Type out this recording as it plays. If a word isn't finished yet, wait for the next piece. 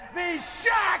the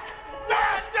Shock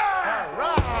Master! All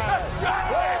right. The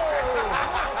Shock Master!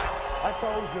 I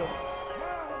told you.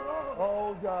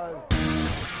 Oh, God.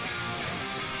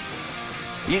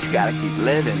 You just gotta keep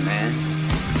living, man.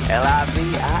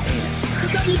 L-I-V-I-N. The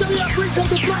WWF brings up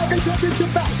the Flag and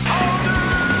Championship back.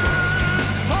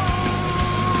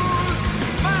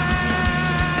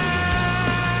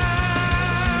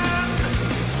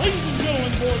 Ladies and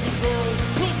gentlemen, boys and girls,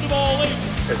 children of all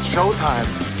ages. It's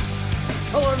showtime.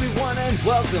 Hello, everyone, and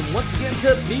welcome once again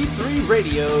to P3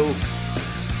 Radio.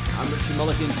 I'm Richard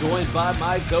Mulligan, joined by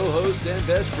my co-host and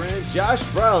best friend, Josh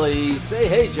Brawley. Say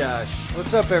hey, Josh.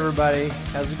 What's up, everybody?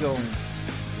 How's it going?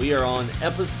 We are on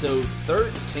episode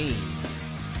 13.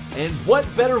 And what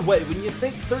better way? When you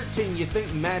think 13, you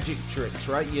think magic tricks,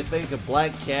 right? You think of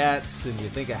black cats, and you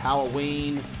think of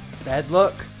Halloween. Bad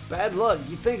luck. Bad luck.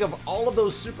 You think of all of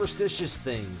those superstitious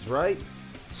things, right?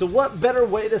 So what better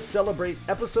way to celebrate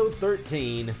episode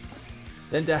 13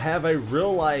 than to have a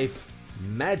real-life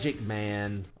Magic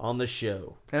Man on the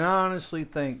show? And I honestly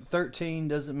think 13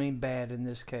 doesn't mean bad in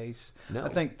this case. No. I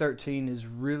think 13 is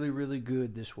really, really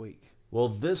good this week. Well,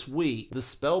 this week, the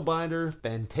Spellbinder,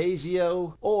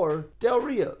 Fantasio, or Del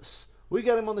Rios. We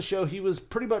got him on the show. He was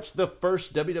pretty much the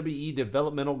first WWE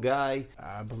developmental guy.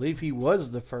 I believe he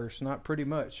was the first, not pretty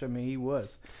much. I mean, he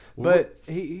was. But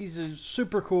he's a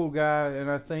super cool guy, and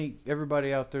I think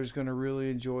everybody out there is going to really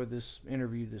enjoy this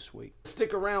interview this week.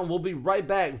 Stick around. We'll be right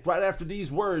back right after these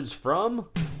words from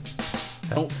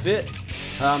Don't Fit.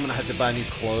 I'm going to have to buy new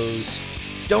clothes.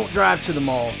 Don't drive to the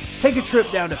mall. Take a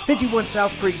trip down to 51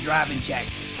 South Creek Drive in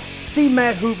Jackson. See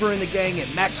Matt Hoover and the gang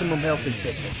at Maximum Health and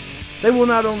Fitness. They will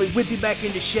not only whip you back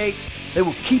into shape, they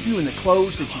will keep you in the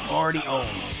clothes that you already own.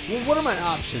 Well, what are my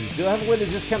options? Do I have a way to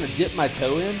just kind of dip my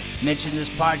toe in? Mention this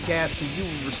podcast and you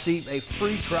will receive a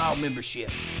free trial membership.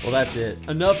 Well, that's it.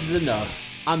 Enough is enough.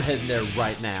 I'm heading there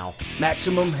right now.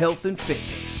 Maximum Health and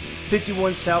Fitness,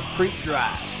 51 South Creek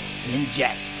Drive in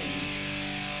Jackson.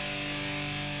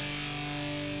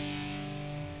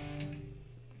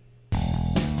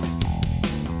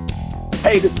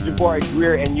 Hey, this is Jabari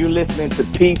Greer, and you're listening to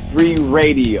P3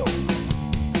 Radio.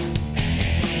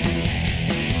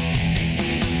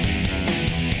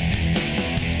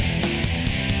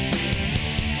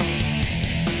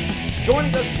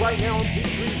 Joining us right now on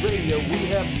P3 Radio, we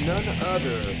have none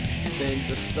other than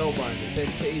the Spellbinder,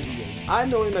 Fantasio. I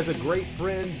know him as a great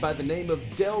friend by the name of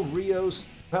Del Rios.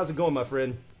 How's it going, my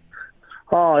friend?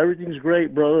 Oh, everything's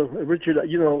great, brother. Richard,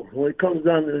 you know, when it comes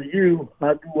down to you,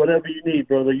 I do whatever you need,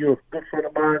 brother. You're a good friend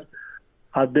of mine.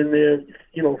 I've been there,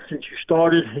 you know, since you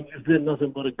started, and you've been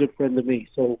nothing but a good friend to me.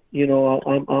 So, you know,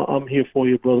 I'm here for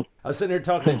you, brother. I was sitting here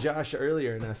talking to Josh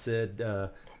earlier, and I said,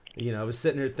 you know, I was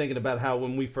sitting here thinking about how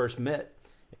when we first met,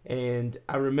 and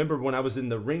I remember when I was in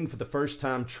the ring for the first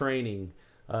time training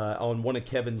on one of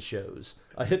Kevin's shows,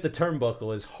 I hit the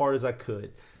turnbuckle as hard as I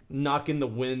could, knocking the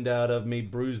wind out of me,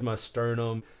 bruised my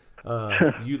sternum.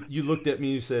 You looked at me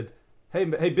and you said, hey,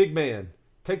 big man,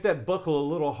 take that buckle a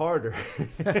little harder.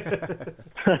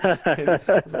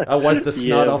 I wiped the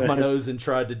snot off my nose and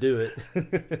tried to do it.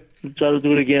 Try to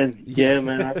do it again. Yeah,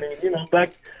 man. I mean, you know,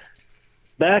 back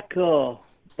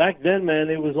then, man,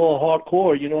 it was all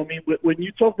hardcore. You know what I mean? When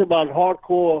you talked about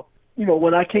hardcore, you know,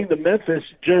 when I came to Memphis,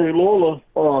 Jerry Lawler,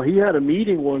 he had a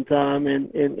meeting one time,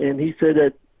 and he said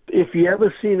that if he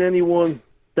ever seen anyone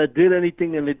that did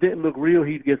anything and it didn't look real,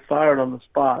 he'd get fired on the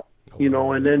spot, you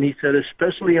know. And then he said,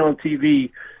 especially on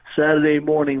TV, Saturday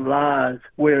morning live,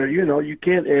 where, you know, you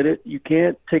can't edit, you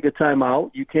can't take a time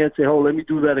out, you can't say, oh, let me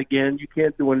do that again, you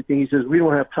can't do anything. He says, we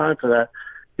don't have time for that.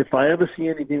 If I ever see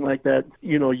anything like that,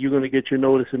 you know, you're going to get your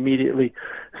notice immediately.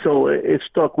 So it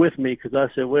stuck with me because I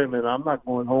said, wait a minute, I'm not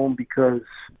going home because,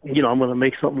 you know, I'm going to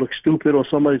make something look stupid or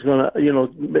somebody's going to, you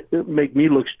know, make me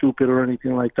look stupid or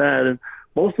anything like that. And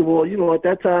most of all, you know, at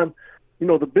that time, you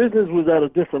know, the business was at a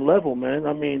different level, man.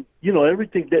 I mean, you know,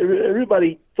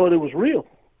 everybody thought it was real.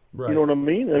 Right. You know what I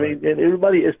mean? I mean, and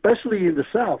everybody, especially in the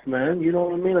South, man, you know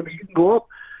what I mean? I mean,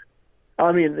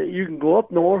 you can go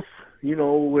up north, you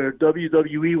know, where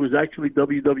WWE was actually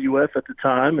WWF at the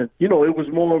time. And, you know, it was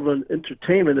more of an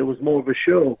entertainment. It was more of a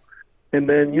show. And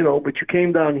then, you know, but you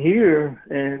came down here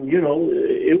and, you know,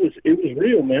 it was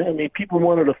real, man. I mean, people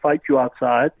wanted to fight you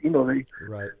outside. You know,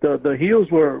 the heels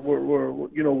were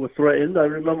threatened. I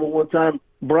remember one time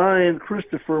Brian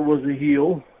Christopher was a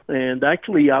heel. And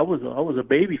actually I was a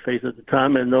baby face at the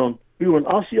time. And we were in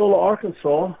Osceola,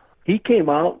 Arkansas. He came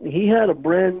out and he had a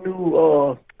brand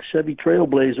new Chevy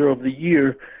Trailblazer of the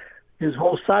year. His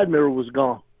whole side mirror was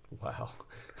gone. Wow.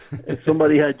 And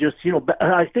somebody had just,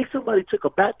 I think somebody took a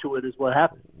bat to it is what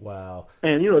happened. Wow.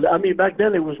 And, I mean, back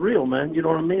then it was real, man. You know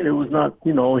what I mean? It was not,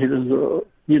 it was,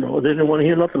 they didn't want to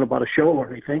hear nothing about a show or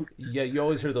anything. Yeah, you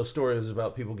always hear those stories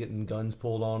about people getting guns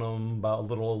pulled on them, about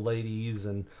little old ladies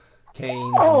and canes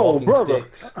and walking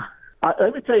sticks.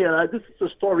 Let me tell you, this is a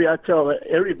story I tell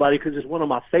everybody because it's one of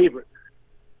my favorites.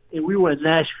 And we were in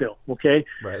Nashville, okay?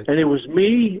 Right. And it was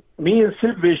me and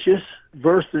Sid Vicious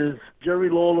versus Jerry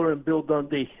Lawler and Bill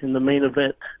Dundee in the main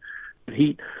event.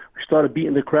 We started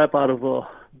beating the crap out of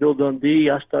Bill Dundee.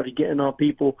 I started getting on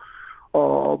people.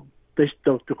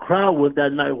 The crowd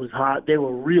that night was hot. They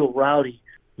were real rowdy.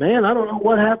 Man, I don't know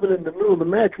what happened in the middle of the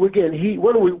match. We're getting heat.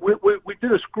 We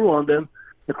did a screw on them.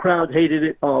 The crowd hated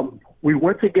it. We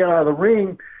went to get out of the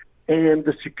ring, and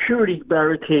the security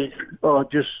barricade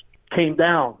just came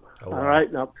down. Oh, wow. All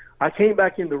right. Now, I came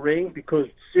back in the ring because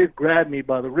Sid grabbed me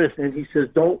by the wrist, and he says,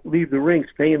 "Don't leave the ring.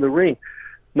 Stay in the ring."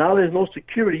 Now there's no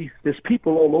security. There's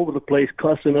people all over the place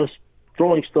cussing us,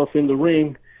 throwing stuff in the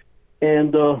ring.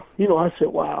 And, I said,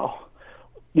 wow.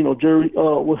 Jerry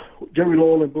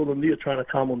Lawler and Bill Dundee are trying to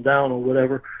calm him down or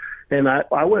whatever. And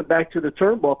I went back to the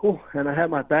turnbuckle, and I had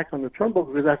my back on the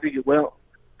turnbuckle because I figured, well,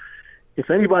 if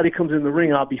anybody comes in the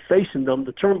ring, I'll be facing them.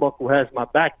 The turnbuckle has my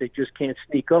back. They just can't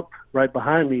sneak up right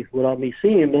behind me without me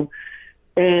seeing them.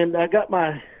 And I got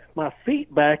my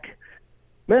feet back,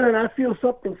 man, and I feel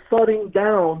something thudding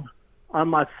down on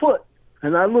my foot.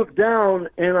 And I look down,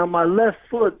 and on my left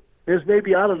foot, there's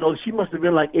maybe, I don't know, she must have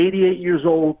been like 88 years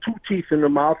old, 2 teeth in her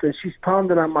mouth, and she's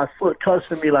pounding on my foot,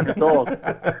 cussing me like a dog.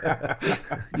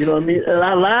 You know what I mean? And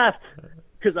I laughed.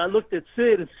 Because I looked at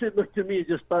Sid, and Sid looked at me and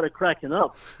just started cracking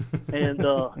up. And,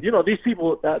 these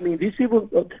people,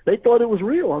 they thought it was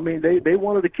real. I mean, they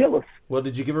wanted to kill us. Well,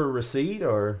 did you give her a receipt,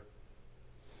 or?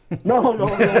 No,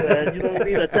 man. You know what I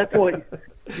mean? At that point,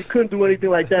 you couldn't do anything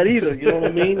like that either. You know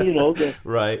what I mean?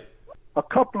 Right. A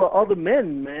couple of other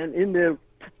men, man, in there,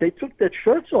 they took their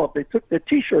shirts off. They took their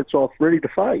T-shirts off, ready to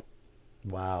fight.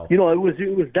 Wow. It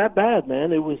was that bad,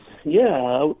 man. It was,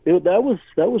 that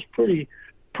was pretty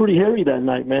hairy that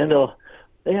night, man.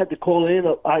 They had to call in,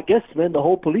 I guess, man, the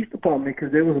whole police department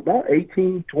because there was about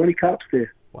 18, 20 cops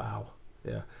there. Wow.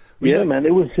 Yeah. Man,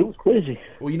 it was crazy.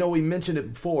 Well, we mentioned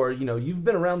it before. You've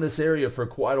been around this area for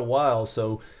quite a while,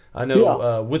 so I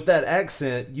know with that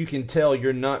accent, you can tell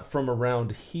you're not from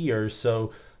around here.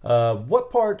 So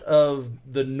what part of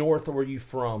the North were you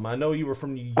from? I know you were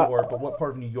from New York, but what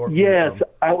part of New York were you from?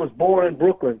 I was born in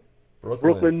Brooklyn,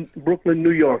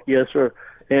 New York. Yes, sir.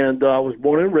 And I was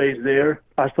born and raised there.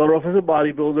 I started off as a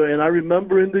bodybuilder, and I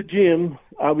remember in the gym,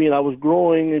 I was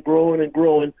growing and growing and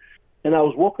growing, and I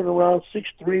was walking around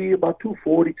 6'3", about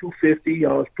 240, 250.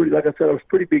 I was pretty, like I said, I was a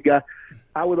pretty big guy.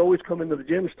 I would always come into the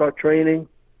gym and start training.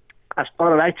 I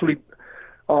started actually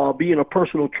being a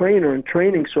personal trainer and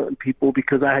training certain people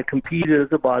because I had competed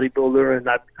as a bodybuilder, and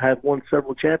I had won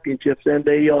several championships. And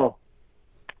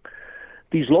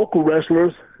these local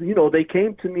wrestlers, they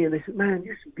came to me and they said, "Man,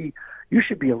 you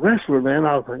should be a wrestler, man."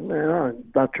 I was like, "Man, I'm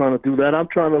not trying to do that. I'm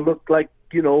trying to look like,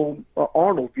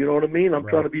 Arnold, you know what I mean? I'm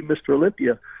trying to be Mr.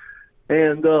 Olympia."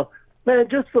 And, man,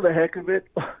 just for the heck of it,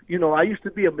 I used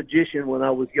to be a magician when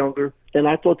I was younger. And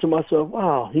I thought to myself,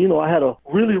 wow, I had a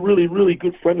really, really, really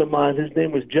good friend of mine. His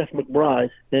name was Jeff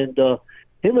McBride. And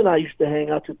him and I used to hang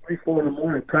out till 3, 4 in the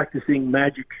morning practicing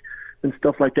magic and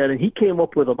stuff like that. And he came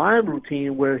up with a mime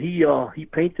routine where he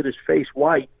painted his face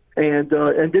white and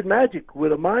did magic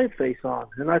with a mime face on.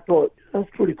 And I thought, that's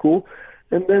pretty cool.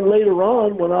 And then later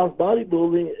on, when I was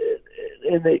bodybuilding,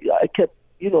 and I kept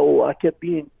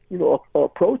being,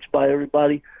 approached by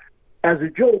everybody as a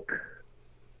joke,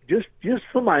 just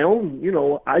for my own,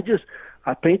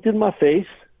 I painted my face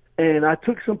and I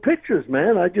took some pictures,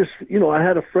 man. I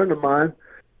had a friend of mine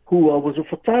who was a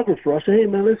photographer. I said, "Hey,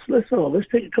 man, let's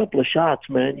take a couple of shots,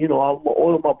 man. I'll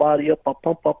oil my body up, I'll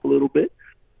pump up a little bit,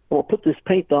 I'll put this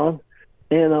paint on,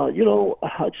 and I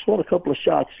just want a couple of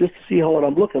shots just to see what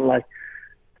I'm looking like."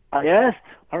 I asked,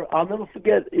 I'll never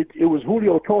forget, it was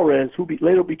Julio Torres, who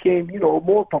later became,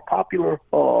 more popular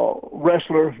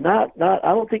wrestler. Not, I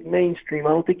don't think mainstream.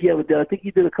 I don't think he ever did. I think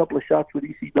he did a couple of shots with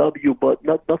ECW, but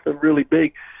nothing really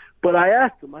big. But I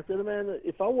asked him, I said, "Man,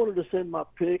 if I wanted to send my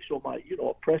pics or my,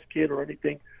 a press kit or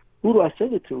anything, who do I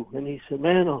send it to?" And he said,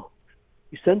 "Man,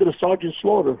 you send it to Sergeant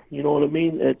Slaughter, you know what I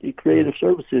mean, at Creative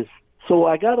Services." So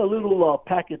I got a little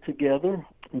packet together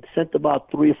and sent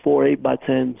about 3 or 4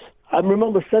 8x10s. I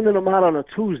remember sending them out on a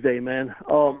Tuesday, man.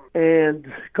 And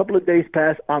a couple of days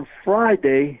passed. On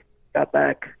Friday, got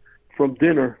back from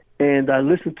dinner, and I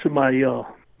listened to my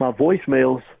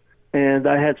voicemails, and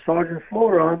I had Sergeant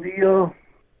Slaughter on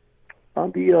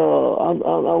on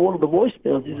one of the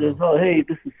voicemails. He says, "Oh, hey,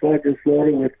 this is Sergeant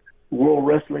Slaughter with World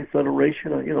Wrestling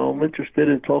Federation. I'm interested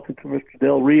in talking to Mr.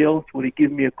 Del Rio. Would he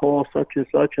give me a call, such and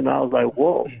such?" And I was like,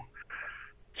 "Whoa."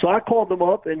 So I called him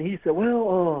up, and he said,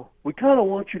 "Well, we kind of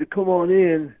want you to come on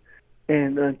in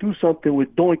and do something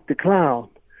with Doink the Clown."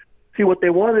 See, what they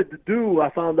wanted to do, I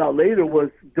found out later, was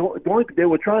Doink. They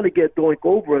were trying to get Doink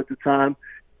over at the time,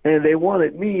 and they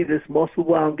wanted me, this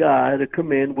muscle-bound guy, to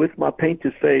come in with my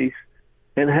painted face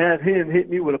and have him hit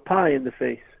me with a pie in the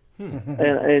face.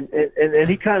 and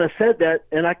he kind of said that,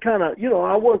 and I kind of,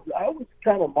 I was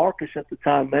kind of markish at the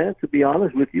time, man, to be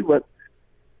honest with you, but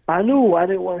I knew I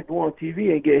didn't want to go on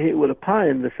TV and get hit with a pie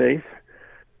in the face.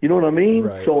 You know what I mean?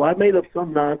 Right. So I made up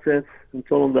some nonsense and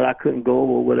told him that I couldn't go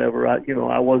or whatever.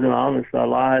 I wasn't honest. I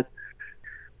lied.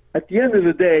 At the end of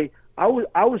the day, I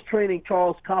was training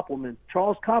Charles Koppelman.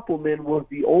 Charles Koppelman was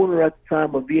the owner at the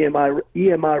time of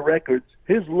EMI Records.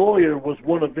 His lawyer was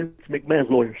one of Vince McMahon's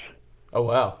lawyers. Oh,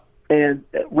 wow. And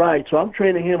right, so I'm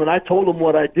training him, and I told him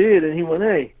what I did, and he went,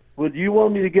 "Hey, well, do you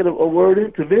want me to get a word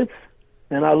into Vince?"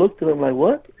 And I looked at him like,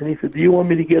 "What?" And he said, "Do you want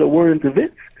me to get a word into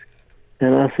Vince?"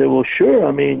 And I said, "Well, sure.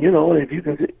 I mean, if you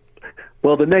can."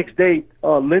 Well, the next day,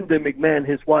 Linda McMahon,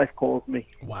 his wife, called me.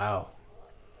 Wow.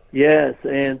 Yes,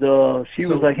 and she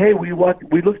was like, "Hey, we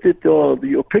looked at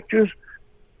your pictures.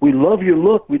 We love your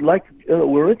look.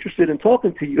 We're interested in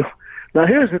talking to you." Now,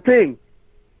 here's the thing.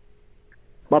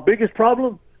 My biggest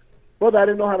problem, brother, I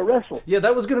didn't know how to wrestle. Yeah,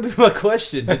 that was going to be my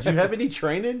question. Did you have any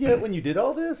training yet when you did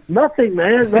all this? Nothing,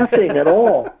 man. Nothing at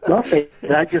all. Nothing.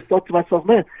 And I just thought to myself,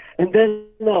 man. And then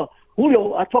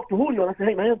Julio, I talked to Julio, and I said,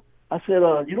 "Hey, man," I said,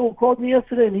 "You know who called me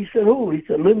yesterday?" And he said, "Who?" He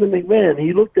said, "Linda McMahon."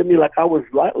 He looked at me like I was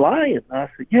lying. I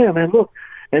said, "Yeah, man, look."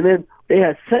 And then they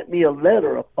had sent me a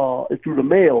letter through the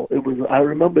mail. I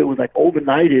remember it was like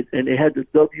overnighted, and it had the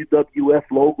WWF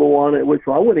logo on it.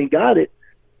 So I went and got it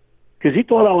because he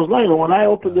thought I was lying. And when I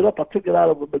opened it up, I took it out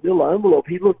of a manila envelope.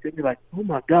 He looked at me like, "Oh,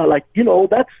 my God." Like,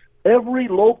 that's every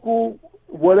local,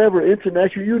 whatever,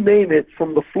 international, you name it,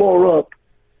 from the floor up.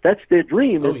 That's their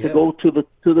dream, to go to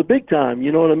the big time.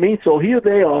 You know what I mean? So here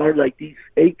they are, like these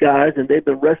 8 guys, and they've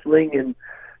been wrestling in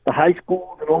the high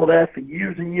schools and all that for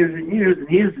years and years and years. And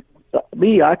here's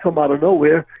me, I come out of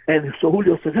nowhere. And so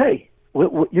Julio says, "Hey,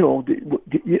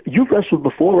 you've wrestled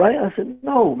before, right?" I said,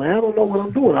 "No, man, I don't know what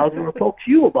I'm doing. I was going to talk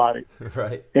to you about it."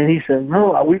 Right. And he said,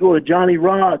 "No, we go to Johnny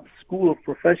Rod's School of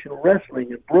Professional Wrestling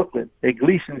in Brooklyn at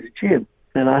Gleason's Gym."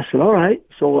 And I said, "All right."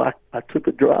 So I took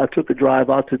a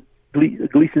drive out to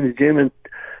Gleason's Gym and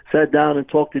sat down and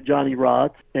talked to Johnny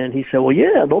Rods, and he said, "Well,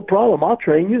 yeah, no problem, I'll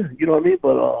train you." You know what I mean?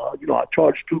 But I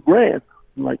charge $2,000.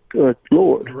 I'm like, "Good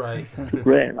Lord." Right.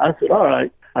 $2,000. I said, "All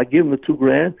right." I give him the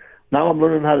 $2,000. Now I'm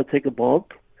learning how to take a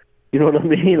bump. You know what I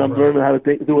mean? I'm learning how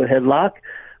to do a headlock.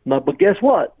 Now, but guess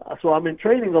what? So I'm in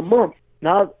training a month.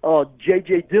 Now,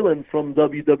 J.J. Dillon from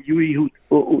WWE,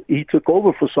 who he took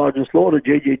over for Sergeant Slaughter,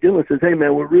 J.J. Dillon says, "Hey,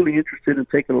 man, we're really interested in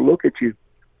taking a look at you."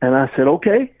 And I said,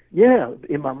 "Okay." Yeah,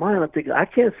 in my mind, I'm thinking, I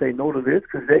can't say no to this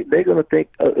because they're going to think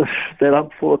that I'm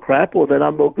full of crap or that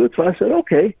I'm no good. So I said,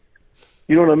 okay.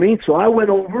 You know what I mean? So I went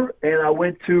over and I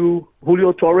went to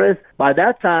Julio Torres. By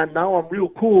that time, now I'm real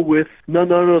cool with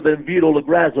none other than Vito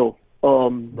LaGrazzo,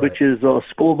 which is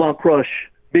Skull Von Crush,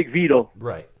 Big Vito.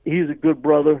 Right. He's a good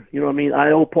brother. You know what I mean?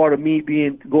 I owe part of me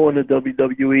going to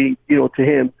WWE, to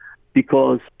him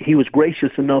because he was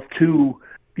gracious enough to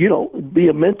be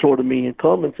a mentor to me and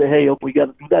come and say, "Hey, we got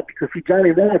to do that." Because Johnny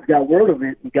Rods got word of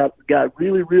it and got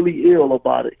really, really ill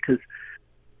about it because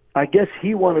I guess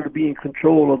he wanted to be in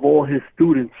control of all his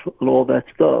students and all that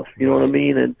stuff. You know what I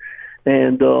mean? And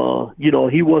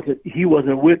he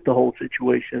wasn't with the whole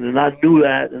situation, and I knew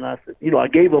that. And I said, I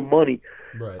gave him money.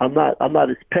 Right. I'm not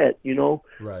his pet.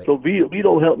 Right. So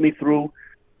Vito helped me through.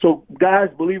 So guys,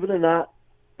 believe it or not,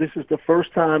 this is the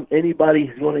first time anybody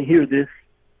is going to hear this,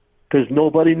 because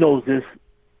nobody knows this,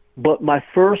 but my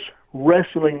first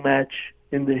wrestling match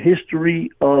in the history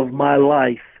of my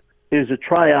life is a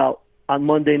tryout on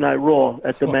Monday Night Raw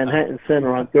at the Manhattan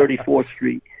Center on 34th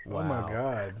Street. Wow. Oh, my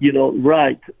God.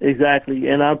 Right, exactly.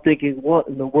 And I'm thinking, what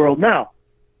in the world? Now,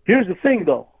 here's the thing,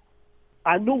 though.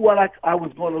 I knew what I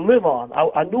was going to live on.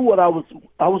 I knew what I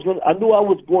knew I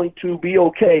was going to be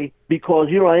okay because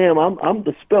here I am. I'm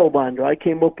the spellbinder. I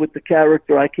came up with the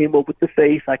character. I came up with the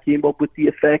face. I came up with the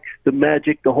effects, the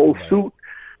magic, the whole suit,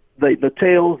 the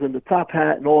tails and the top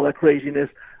hat and all that craziness.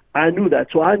 I knew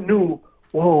that. So I knew,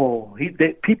 whoa,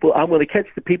 I'm going to catch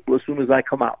the people as soon as I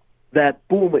come out. That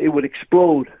boom, it would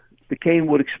explode. The cane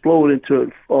would explode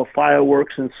into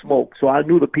fireworks and smoke. So I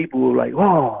knew the people were like,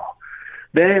 oh.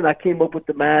 Then I came up with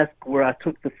the mask where I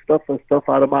took the stuff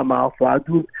out of my mouth. So I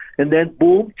do, and then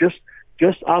boom, just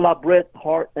just a la Bret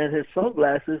Hart and his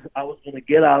sunglasses, I was going to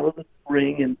get out of the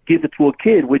ring and give it to a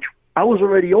kid, which I was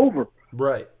already over.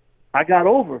 Right. I got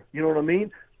over, you know what I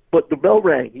mean? But the bell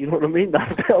rang, you know what I mean?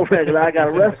 The bell rang, and I got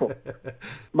to wrestle.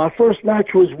 My first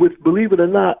match was with, believe it or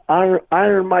not,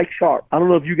 Iron Mike Sharp. I don't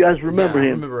know if you guys remember him.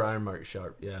 I remember Iron Mike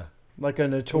Sharp, yeah. Like a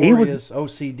notorious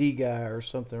OCD guy or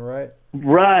something, right?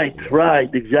 Right,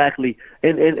 exactly.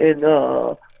 And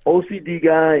OCD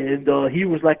guy, and he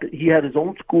was like, he had his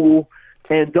own school,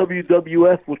 and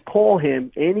WWF would call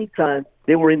him anytime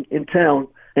they were in town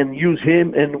and use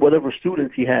him and whatever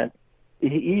students he had.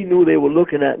 He knew they were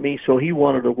looking at me, so he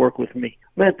wanted to work with me.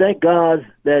 Man, thank God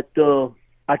that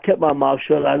I kept my mouth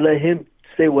shut. I let him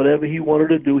say whatever he wanted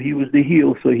to do. He was the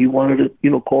heel, so he wanted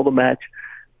to, call the match.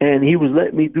 And he was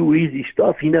letting me do easy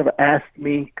stuff. He never asked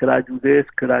me, could I do this,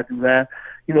 could I do that?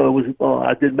 It was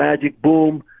I did magic,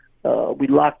 boom. We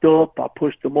locked up. I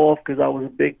pushed him off because I was a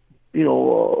big,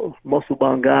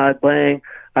 muscle-bound guy, bang.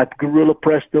 I gorilla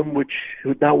pressed him, which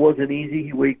that wasn't easy.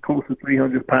 He weighed close to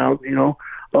 300 pounds,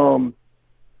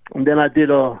 And then I did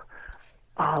well,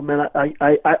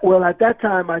 at that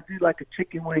time I did like a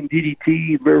chicken wing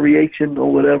DDT variation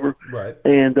or whatever. Right.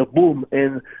 And boom.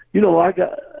 And,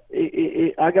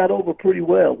 I got over pretty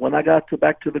well. When I got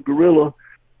back to the gorilla,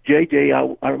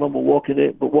 JJ, I remember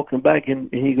walking back and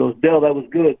he goes, Dell, that was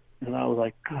good. And I was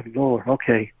like, God, Lord,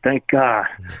 okay, thank God.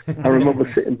 I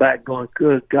remember sitting back going,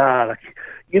 good God.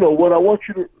 What I want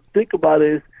you to think about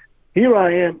is, here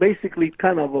I am, basically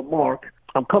kind of a mark.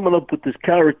 I'm coming up with this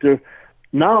character.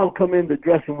 Now I'm coming in the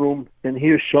dressing room, and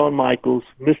here's Shawn Michaels,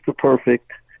 Mr.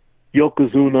 Perfect,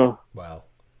 Yokozuna. Wow.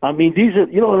 I mean, these are,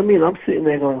 you know what I mean? I'm sitting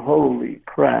there going, holy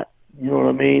crap. You know what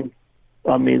I mean?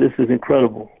 I mean, this is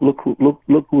incredible. Look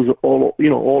who's all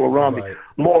around me.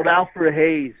 Lord Alfred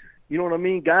Hayes. You know what I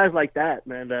mean? Guys like that,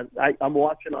 man, that I'm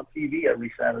watching on TV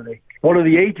every Saturday. One of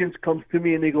the agents comes to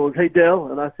me and he goes, hey,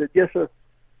 Dell. And I said, yes, sir.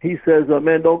 He says,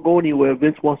 man, don't go anywhere.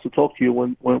 Vince wants to talk to you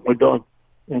when we're done.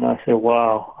 And I said,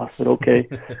 wow. I said, okay.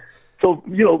 So,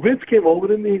 Vince came over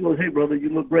to me. He goes, hey, brother, you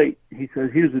look great. He says,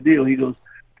 here's the deal. He goes,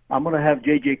 I'm going to have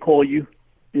JJ call you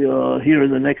here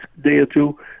in the next day or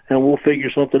two, and we'll figure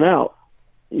something out.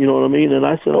 You know what I mean? And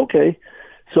I said, okay.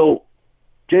 So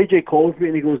JJ calls me,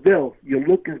 and he goes, Dell, your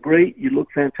look is great. You look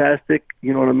fantastic.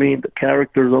 You know what I mean? The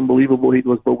character is unbelievable. He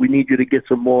goes, but we need you to get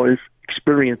some more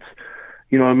experience.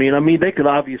 You know what I mean? I mean, they could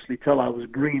obviously tell I was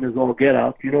green as all get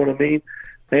out. You know what I mean?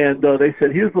 And they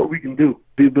said, here's what we can do.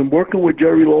 We've been working with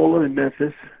Jerry Lawler in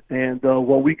Memphis, and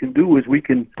what we can do is we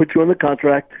can put you on the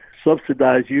contract,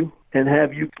 subsidize you, and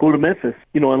have you go to Memphis,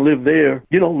 and live there,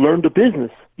 learn the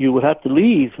business. You would have to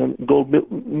leave and go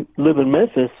live in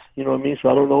Memphis, you know what I mean? So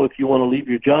I don't know if you want to leave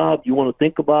your job, you want to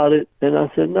think about it. And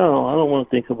I said, no, I don't want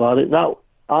to think about it. Now,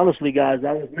 honestly, guys,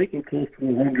 I was making close to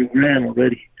 $100,000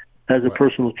 already as a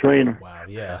personal trainer. Wow,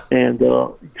 yeah. And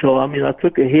so, I mean, I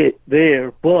took a hit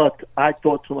there, but I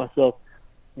thought to myself,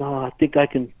 no, I think I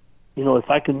can, if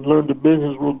I can learn the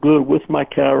business real good with my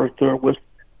character, with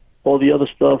all the other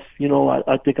stuff,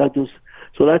 I think I just,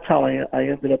 so that's how I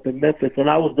ended up in Memphis. And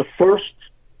I was the first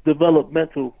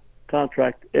developmental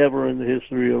contract ever in the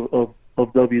history of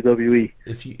WWE.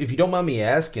 If you don't mind me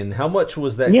asking, how much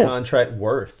was that contract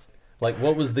worth? Like,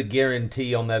 what was the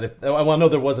guarantee on that? I know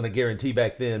there wasn't a guarantee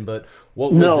back then, but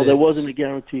what was it? No, there wasn't a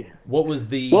guarantee. What was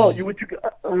the... Well, it was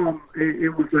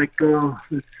like,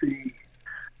 let's see.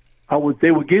 They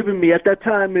were giving me, at that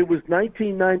time, it was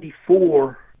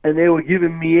 1994, and they were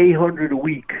giving me $800 a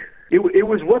week. It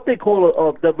was what they call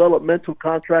a developmental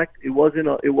contract. It wasn't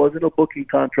a booking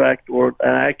contract or an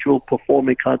actual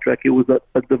performing contract. It was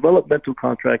a developmental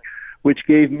contract, which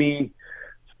gave me,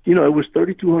 it was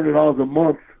 $3,200 a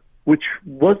month, which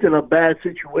wasn't a bad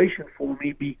situation for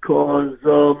me because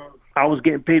I was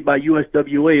getting paid by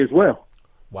USWA as well.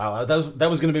 Wow, that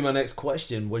was going to be my next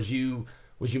question. Was you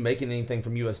making anything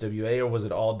from USWA, or was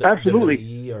it all absolutely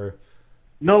WWE? Or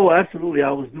no, absolutely. I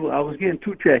was getting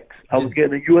two checks. I was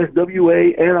getting a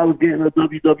USWA and I was getting a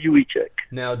WWE check.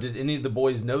 Now, did any of the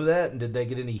boys know that, and did they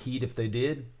get any heat if they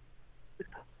did?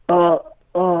 The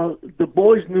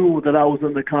boys knew that I was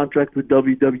under contract with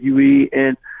WWE,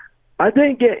 and I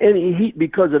didn't get any heat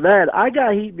because of that. I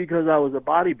got heat because I was a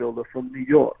bodybuilder from New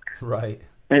York. Right.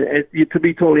 And to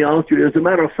be totally honest with you, as a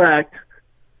matter of fact,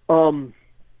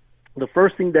 the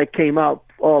first thing that came out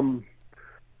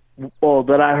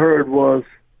that I heard was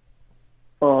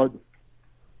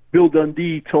Bill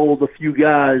Dundee told a few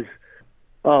guys,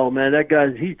 oh, man,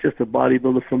 that he's just a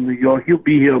bodybuilder from New York. He'll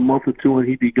be here a month or two and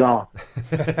he'll be gone.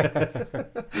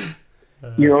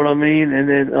 You know what I mean? And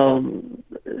then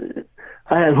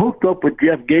I had hooked up with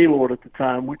Jeff Gaylord at the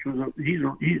time, which was he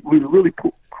was a really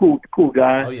cool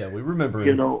guy. Oh yeah, we remember him.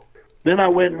 You know. Then I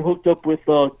went and hooked up with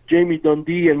Jamie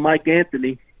Dundee and Mike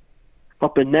Anthony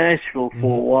up in Nashville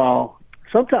for a while.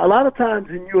 A lot of times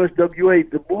in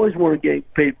USWA, the boys weren't getting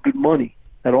paid good money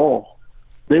at all.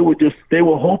 They were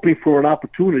hoping for an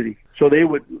opportunity, so they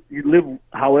would live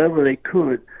however they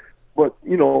could. But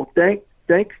you know,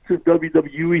 thanks to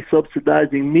WWE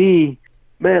subsidizing me,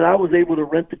 man, I was able to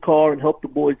rent the car and help the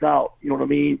boys out. You know what I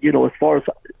mean? You know, as far as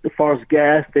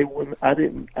gas, they wouldn't. I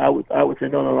would say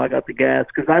no, I got the gas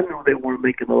because I knew they weren't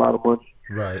making a lot of money.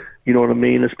 Right. You know what I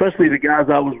mean? Especially the guys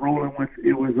I was rolling with.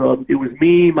 It was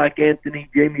me, Mike Anthony,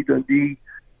 Jamie Dundee,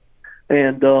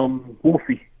 and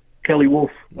Kelly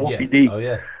Wolfie D. Oh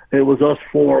yeah. It was us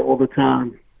four all the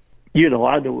time. You know,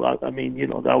 I knew. I mean, you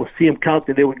know, I would see them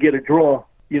counting. They would get a draw.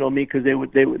 You know what I mean? Because they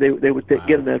would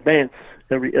get an advance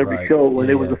every Right. show, and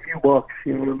Yeah, it was a few bucks.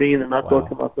 You know what I mean? And I thought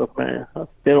to myself, man,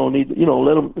 they don't need. You know,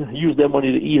 let them use their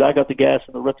money to eat. I got the gas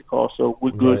and the rent a car, so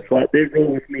we're good. Right. So they're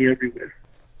going with me everywhere.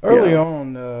 Early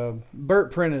on,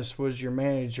 Burt Prentice was your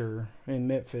manager in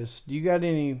Memphis. Do you got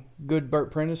any good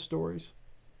Burt Prentice stories?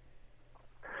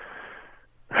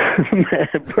 Man,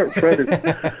 Burt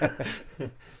Prentice.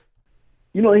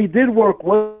 You know, he did work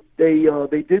well. They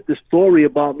did the story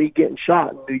about me getting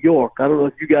shot in New York. I don't know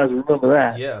if you guys remember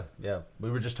that. Yeah. We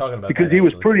were just talking about because that, he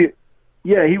was actually.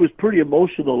 he was pretty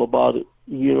emotional about it.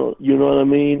 You know what I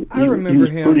mean? I remember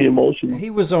him. Pretty emotional. He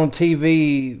was on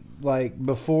TV like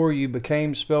before you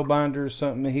became Spellbinder or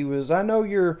something. He was. I know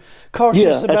you're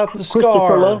cautious about the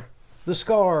scar. The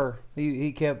scar.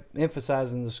 He kept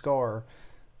emphasizing the scar.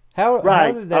 How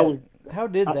did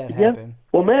that happen?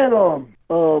 Well, man,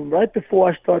 right before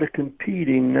I started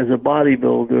competing as a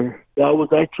bodybuilder, I was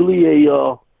actually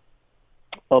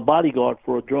a bodyguard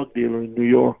for a drug dealer in New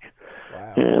York.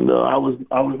 Wow. And I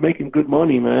was making good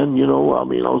money, man. You know, I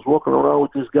mean, I was walking around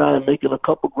with this guy and making a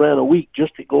couple grand a week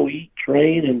just to go eat,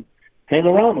 train, and hang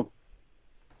around him.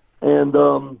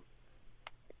 And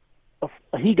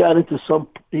he got into some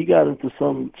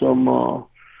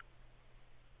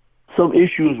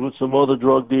issues with some other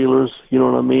drug dealers. You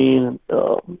know what I mean?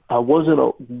 I wasn't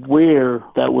aware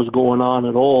that was going on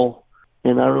at all.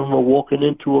 And I remember walking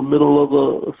into a middle of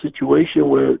a situation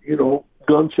where, you know,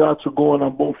 gunshots were going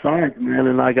on both sides, man,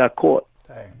 and I got caught.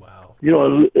 Dang, wow. You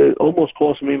know, it almost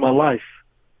cost me my life.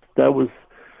 That was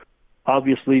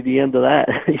obviously the end of that.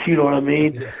 You know what I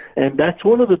mean? Yeah. And that's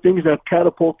one of the things that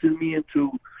catapulted me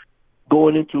into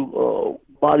going into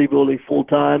bodybuilding full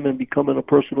time and becoming a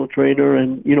personal trainer.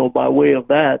 And, you know, by way of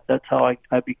that, that's how I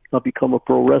become a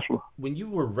pro wrestler. When you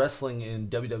were wrestling in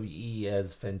WWE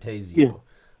as Fantasio,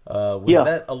 was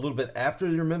that a little bit after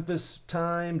your Memphis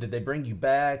time? Did they bring you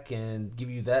back and give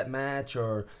you that match,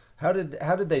 or how did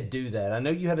they do that? I know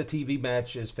you had a TV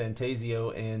match as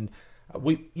Fantasio, and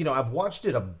I've watched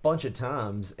it a bunch of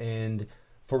times, and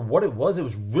for what it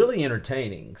was really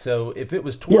entertaining. So if it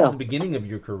was towards the beginning of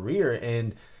your career,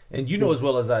 and you know as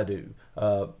well as I do,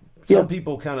 some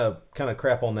people kind of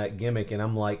crap on that gimmick, and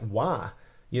I'm like, why?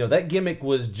 You know, that gimmick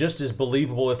was just as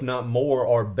believable, if not more,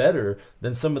 or better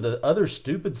than some of the other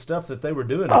stupid stuff that they were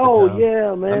doing at the time. Oh,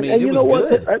 yeah, man. I mean, and it you was know what?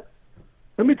 good.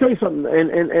 Let me tell you something,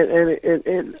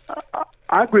 and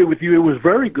I agree with you. It was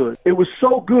very good. It was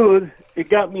so good, it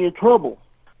got me in trouble.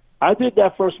 I did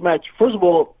that first match. First of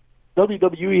all,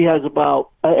 WWE has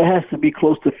it has to be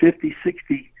close to 50,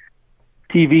 60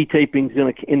 TV tapings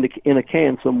in a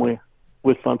can somewhere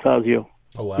with Fantasio.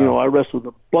 Oh, wow. You know, I wrestled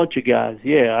a bunch of guys.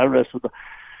 Yeah, I wrestled.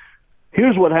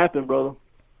 Here's what happened, brother.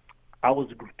 I was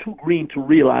too green to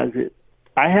realize it.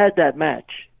 I had that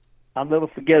match. I'll never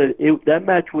forget it. That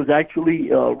match was actually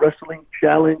a wrestling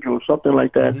challenge or something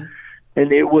like that,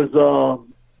 and it was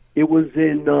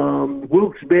in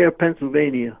Wilkes-Barre,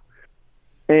 Pennsylvania,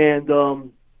 and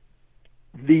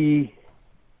the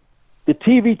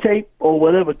TV tape or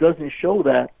whatever doesn't show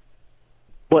that,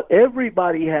 but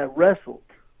everybody had wrestled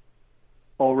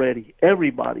already.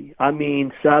 Everybody. I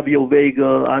mean, Savio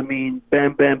Vega. I mean,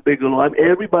 Bam Bam Bigelow. I mean,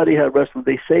 everybody had wrestled.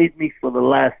 They saved me for the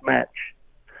last match.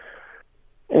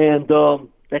 And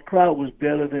that crowd was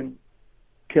better than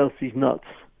Kelsey's nuts.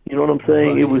 You know what I'm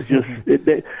saying? Right. It was just...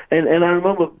 and I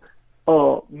remember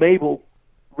Mabel,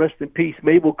 rest in peace,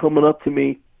 Mabel coming up to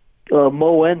me,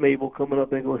 Mo and Mabel coming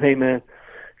up and going, hey, man,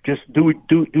 just do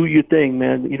your thing,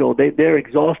 man. You know, they're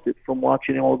exhausted from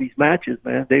watching all these matches,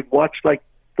 man. They've watched like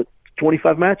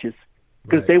 25 matches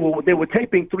because they were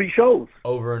taping 3 shows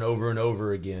over and over and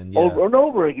over again. Over and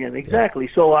over again, exactly.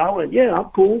 Yeah. So I went, I'm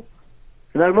cool.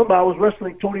 And I remember I was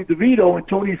wrestling Tony DeVito, and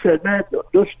Tony said, man,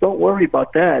 just don't worry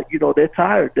about that. You know, they're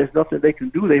tired. There's nothing they can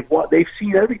do. They've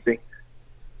seen everything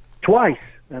twice.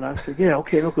 And I said, yeah,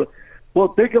 okay, no good. Well,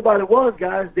 think about it was,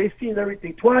 guys, they seen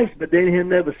everything twice, but they had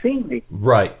never seen me.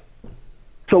 Right.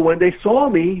 So when they saw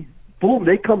me, boom,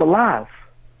 they come alive.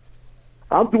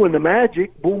 I'm doing the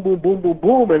magic, boom, boom, boom, boom,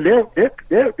 boom, and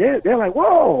they're like, whoa,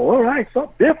 all right,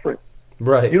 something different.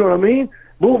 Right. You know what I mean?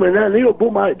 Boom, and then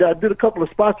boom, I did a couple of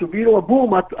spots with Vito, and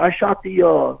boom, I shot the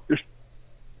oh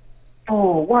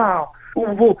wow,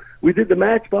 boom, boom. We did the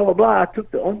match, blah blah blah. I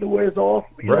took the underwears off.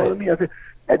 You know what I mean? I said,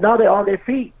 and now they're on their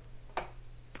feet,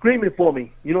 screaming for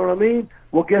me. You know what I mean?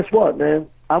 Well, guess what, man?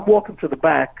 I'm walking to the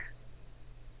back,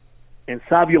 and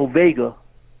Savio Vega,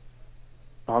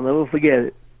 I'll never forget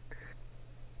it.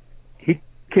 He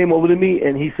came over to me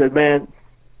and he said, man,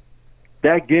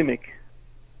 that gimmick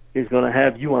is going to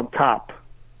have you on top.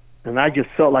 And I just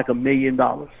felt like $1 million.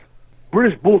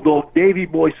 British Bulldog, Davey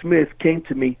Boy Smith, came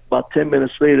to me about 10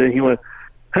 minutes later and he went,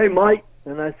 hey, Mike.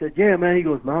 And I said, yeah, man. He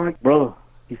goes, Mike, brother.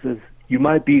 He says, you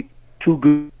might be too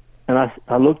good. And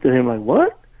I looked at him like,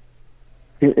 what?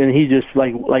 And he just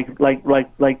like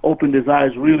opened his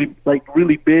eyes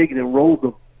really big and then rolled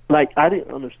them. Like, I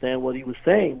didn't understand what he was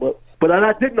saying, but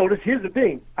I did notice, here's the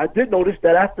thing, I did notice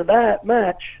that after that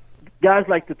match, guys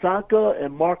like Tatanka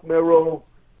and Mark Mero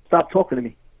stopped talking to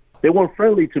me. They weren't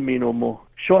friendly to me no more.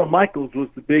 Shawn Michaels was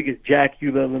the biggest jack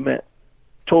you've ever met.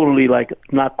 Totally, like,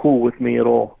 not cool with me at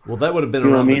all. Well, that would have been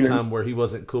around the time where he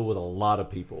wasn't cool with a lot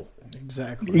of people.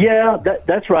 Exactly. Yeah,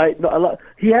 that's right. No,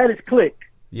 he had his clique.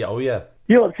 Yeah, oh yeah.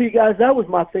 You know, see, guys, that was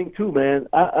my thing too, man.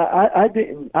 I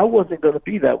wasn't gonna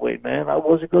be that way, man. I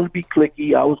wasn't gonna be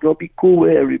cliquey. I was gonna be cool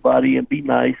with everybody and be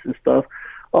nice and stuff.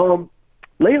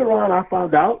 Later on, I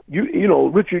found out, you know,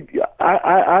 Richard,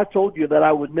 I told you that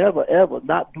I would never ever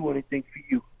not do anything for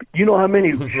you. You know how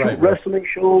many wrestling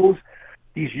shows,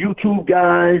 these YouTube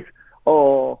guys,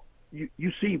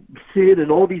 you see Sid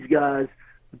and all these guys,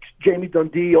 Jamie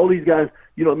Dundee, all these guys.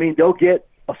 You know what I mean? They'll get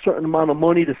a certain amount of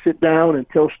money to sit down and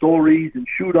tell stories and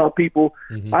shoot on people.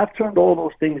 Mm-hmm. I've turned all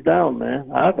those things down, man.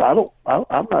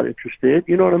 I'm not interested.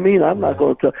 You know what I mean? I'm not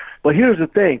going to. But here's the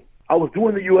thing. I was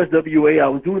doing the USWA. I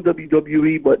was doing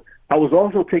WWE, but I was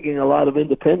also taking a lot of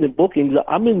independent bookings.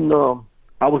 I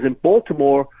was in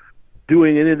Baltimore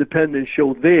doing an independent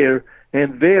show there,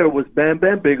 and there was Bam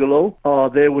Bam Bigelow.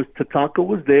 There was Tatanka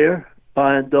was there,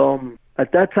 and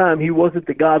at that time, he wasn't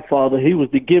the Godfather. He was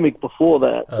the gimmick before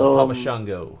that. Papa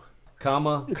Shango.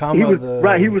 Kama?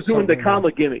 He was doing the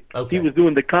Kama gimmick. Okay. He was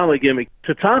doing the Kama gimmick.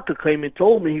 Tatanka came and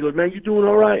told me, he goes, man, you doing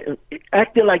all right? And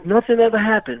acting like nothing ever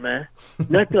happened, man.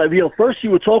 Nothing like, first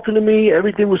you were talking to me,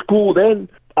 everything was cool. Then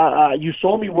you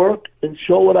saw me work and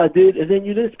show what I did, and then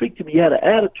you didn't speak to me. You had an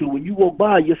attitude. When you walked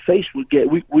by, your face would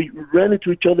get. We ran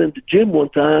into each other in the gym one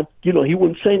time. You know, he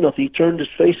wouldn't say nothing. He turned his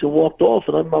face and walked off.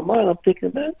 And in my mind, I'm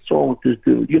thinking, man, what's wrong with this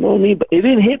dude? You know what I mean? But it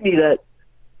didn't hit me that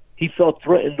he felt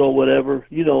threatened or whatever,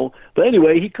 you know. But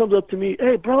anyway, he comes up to me,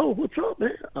 hey, bro, what's up,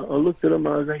 man? I looked at him.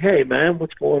 I was like, hey, man,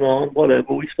 what's going on?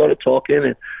 Whatever. We started talking,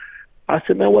 and I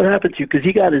said, man, what happened to you? Because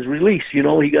he got his release, you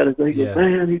know. He goes,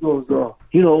 man, he goes,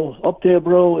 you know, up there,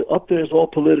 bro, up there is all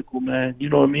political, man. You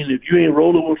know what I mean? If you ain't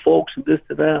rolling with folks and this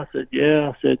and that, I said,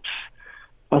 yeah. I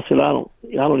said, I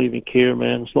don't even care,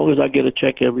 man. As long as I get a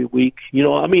check every week. You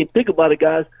know, I mean, think about it,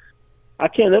 guys. I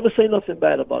can't ever say nothing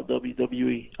bad about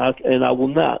WWE, and I will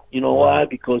not. You know why?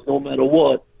 Because no matter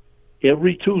what,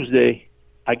 every Tuesday,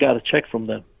 I got a check from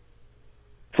them.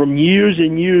 From years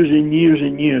and years and years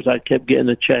and years, I kept getting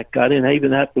a check. I didn't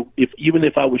even have to, even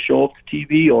if I would show up to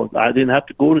TV or I didn't have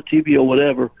to go to TV or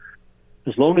whatever.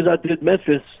 As long as I did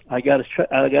Memphis, I got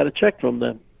a check from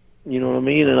them. You know what I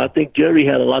mean? And I think Jerry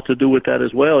had a lot to do with that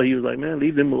as well. He was like, man,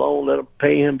 leave him alone, let him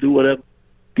pay him, do whatever.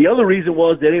 The other reason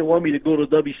was they didn't want me to go to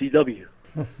WCW.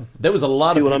 There was a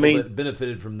lot of people that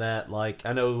benefited from that. Like,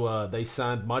 I know they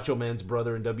signed Macho Man's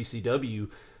brother in WCW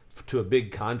to a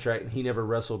big contract, and he never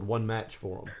wrestled one match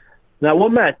for him. Now,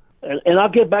 one match, and I'll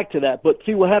get back to that. But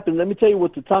see what happened. Let me tell you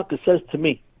what Tatanka says to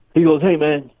me. He goes, hey,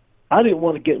 man, I didn't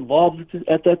want to get involved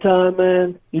at that time,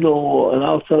 man. You know, and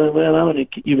I was telling him, man, I don't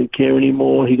even care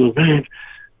anymore. He goes, man,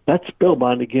 that's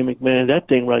Spellbinder gimmick, man. That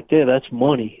thing right there, that's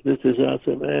money. I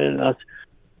said, man,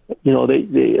 you know,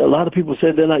 they a lot of people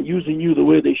said they're not using you the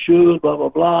way they should, blah, blah,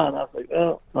 blah. And I was like,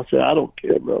 well, I don't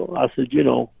care, bro. I said, you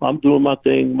know, I'm doing my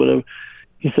thing, whatever.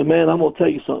 He said, man, I'm going to tell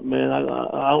you something, man.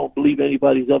 I don't believe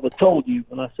anybody's ever told you.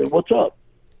 And I said, what's up?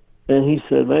 And he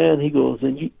said, man, he goes,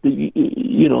 and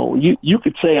you know, you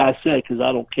could say I said because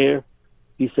I don't care.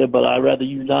 He said, but I'd rather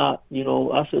you not, you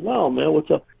know. I said, no, man, what's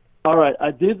up? All right,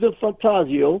 I did the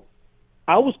Fantasio.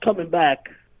 I was coming back.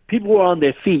 People were on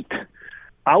their feet.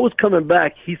 I was coming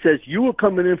back. He says, you were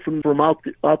coming in from out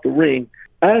the ring.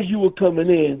 As you were coming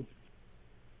in,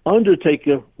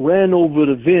 Undertaker ran over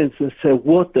to Vince and said,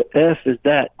 "What the F is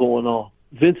that going on?"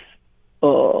 Vince said,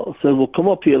 "Well, come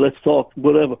up here, let's talk,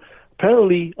 whatever."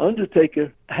 Apparently,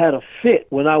 Undertaker had a fit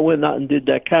when I went out and did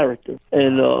that character,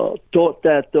 and thought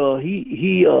that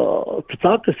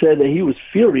Tatanka said that he was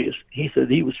furious. He said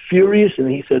he was furious,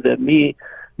 and he said that me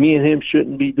and him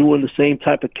shouldn't be doing the same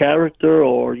type of character,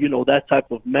 or that type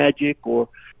of magic, or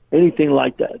anything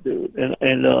like that, dude. And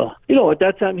at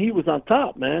that time he was on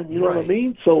top, man. You know what I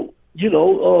mean? So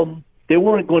they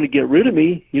weren't going to get rid of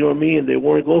me. You know what I mean? And they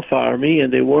weren't going to fire me,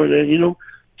 and they weren't.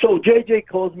 So JJ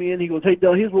calls me in. He goes, "Hey,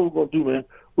 Del, here's what we're going to do, man.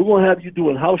 We're going to have you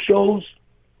doing house shows,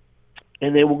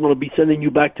 and then we're going to be sending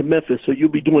you back to Memphis. So you'll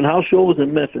be doing house shows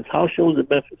in Memphis,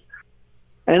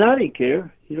 And I didn't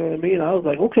care. You know what I mean? I was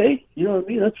like, okay, you know what I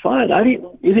mean? That's fine.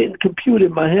 It didn't compute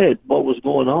in my head what was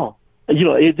going on.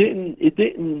 It didn't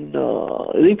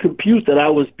compute that I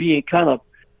was being kind of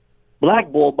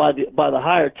blackballed by the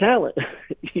higher talent.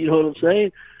 You know what I'm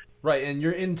saying? Right, and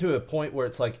you're into a point where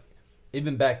it's like,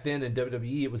 even back then in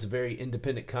WWE, it was a very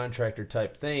independent contractor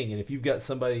type thing. And if you've got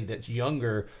somebody that's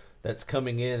younger that's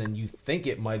coming in and you think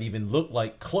it might even look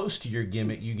like close to your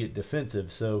gimmick, you get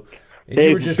defensive. So, and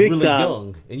you were just really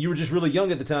young. And you were just really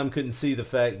young at the time, couldn't see the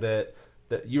fact that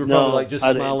you were probably like just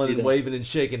smiling and waving and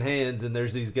shaking hands, and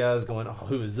there's these guys going, "Oh,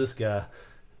 who is this guy?"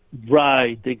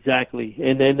 Right, exactly.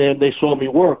 And then they saw me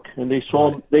work, and they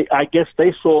saw I guess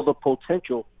they saw the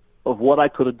potential of what I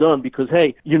could have done, because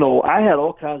hey, I had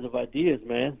all kinds of ideas,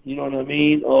 man. You know what I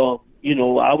mean? I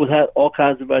had all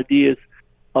kinds of ideas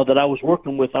that I was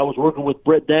working with. I was working with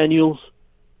Brett Daniels,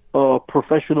 a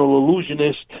professional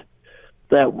illusionist,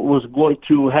 that was going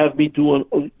to have me doing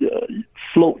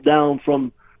float down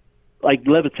from, like,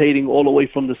 levitating all the way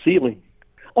from the ceiling.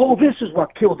 Oh, this is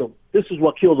what killed him.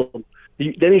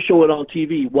 They didn't show it on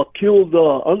TV. What killed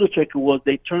Undertaker was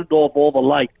they turned off all the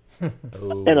lights,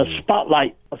 and a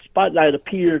spotlight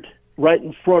appeared right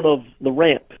in front of the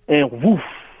ramp, and woof,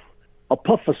 a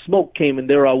puff of smoke came, and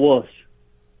there I was.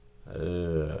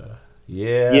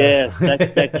 Yeah,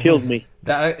 that killed me.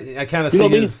 I kind of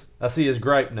see I see his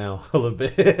gripe now a little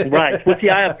bit. Right, but see,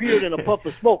 I appeared in a puff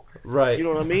of smoke. Right, you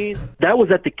know what I mean? That was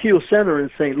at the Kiel Center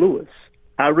in St. Louis.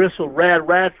 I wrestled Rad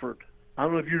Radford. I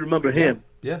don't know if you remember him.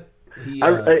 Yeah.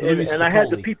 I had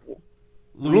the people.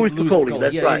 Louis Piccoli,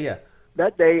 that's right. Yeah.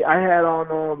 That day I had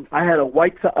on I had a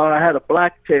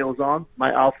black tails on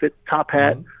my outfit, top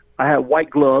hat. Mm-hmm. I had white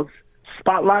gloves,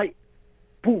 spotlight,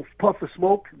 poof, puff of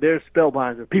smoke. There's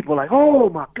Spellbinder. People are like, "Oh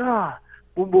my God!"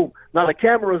 Boom, boom. Now the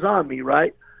camera's on me,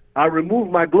 right? I remove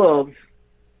my gloves,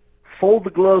 fold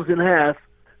the gloves in half,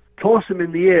 toss them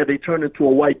in the air. They turn into a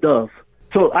white dove.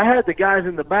 So I had the guys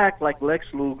in the back like Lex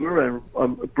Luger and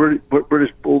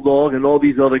British Bulldog and all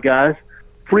these other guys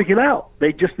freaking out.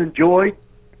 They just enjoyed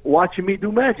watching me do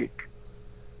magic.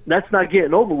 That's not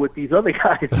getting over with these other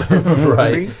guys.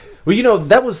 Right. Well,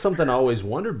 that was something I always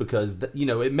wondered, because,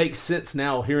 it makes sense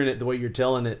now hearing it the way you're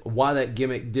telling it, why that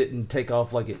gimmick didn't take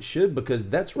off like it should, because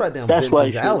that's right down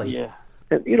Vince's alley. Yeah.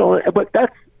 And, but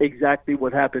that's exactly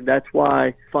what happened. That's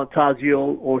why Fantasio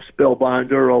or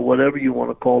Spellbinder or whatever you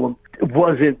want to call him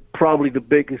wasn't probably the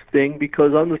biggest thing,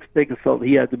 because Undertaker felt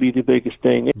he had to be the biggest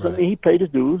thing. Right. I mean, he paid his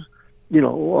dues,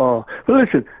 But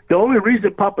listen, the only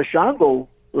reason Papa Shango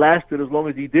lasted as long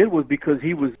as he did was because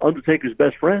he was Undertaker's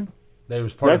best friend. They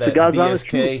was part of that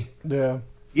BSK.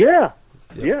 Yeah.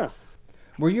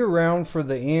 Were you around for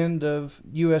the end of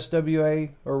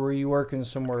USWA, or were you working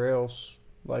somewhere else?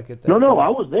 Like at that No, I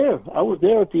was there. I was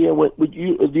there at the end. At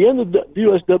the end of the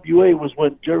USWA was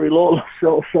when Jerry Lawler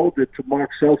sold it to Mark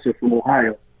Seltzer from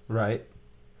Ohio. Right.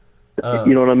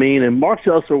 You know what I mean? And Mark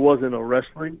Seltzer wasn't a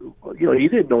wrestling. He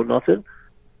didn't know nothing.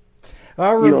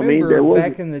 I remember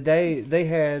back in the day they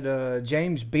had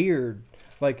James Beard,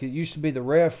 like it used to be the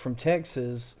ref from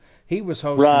Texas. He was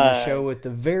hosting the show at the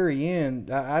very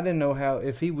end. I didn't know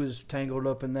if he was tangled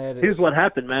up in that. Here's what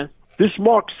happened, man. This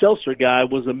Mark Seltzer guy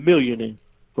was a millionaire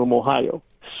from Ohio.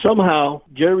 Somehow,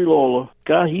 Jerry Lawler,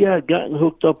 he had gotten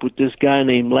hooked up with this guy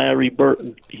named Larry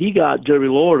Burton. He got Jerry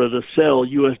Lawler to sell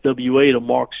USWA to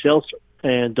Mark Seltzer.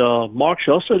 And Mark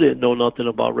Seltzer didn't know nothing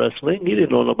about wrestling. He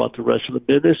didn't know nothing about the wrestling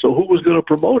business. So who was going to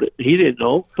promote it? He didn't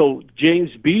know. So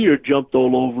James Beard jumped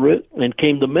all over it and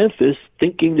came to Memphis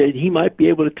thinking that he might be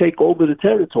able to take over the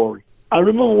territory. I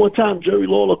remember one time Jerry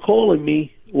Lawler calling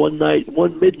me one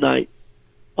midnight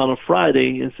on a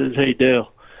Friday and says, "Hey,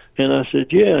 Dale." And I said,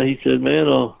 "Yeah." He said,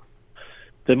 "Man,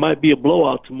 there might be a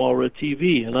blowout tomorrow at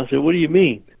TV." And I said, "What do you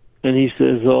mean?" And he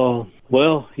says, "Well,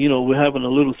 we're having a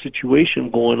little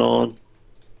situation going on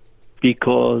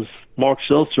because Mark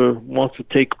Seltzer wants to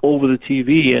take over the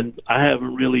TV, and I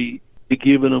haven't really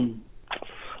given him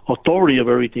authority of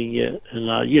everything yet. And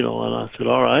and I said,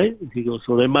 all right. He goes,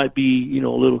 so there might be, a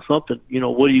little something.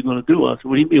 What are you going to do? I said,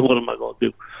 what do you mean? What am I going to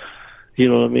do? You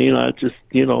know what I mean? I just,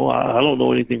 I don't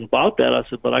know anything about that. I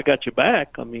said, but I got your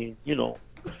back. I mean,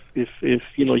 if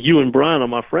you and Brian are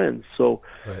my friends. So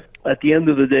at the end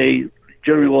of the day,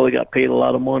 Jerry Lawler got paid a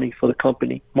lot of money for the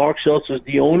company. Mark Seltzer is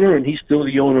the owner, and he's still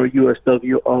the owner of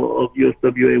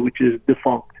USWA, which is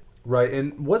defunct. Right,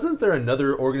 and wasn't there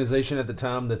another organization at the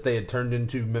time that they had turned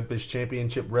into Memphis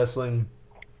Championship Wrestling,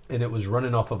 and it was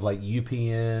running off of like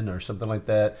UPN or something like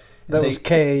that? That was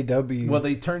KAW. Well,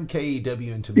 they turned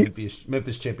KAW into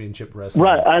Memphis Championship Wrestling.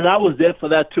 Right, and I was there for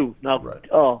that too. Now,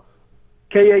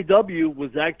 KAW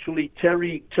was actually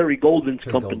Terry Golden's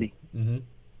company. Mm-hmm.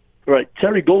 Right,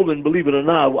 Terry Golden, believe it or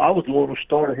not, I was the one who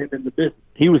started him in the business.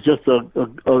 He was just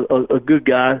a good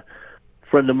guy,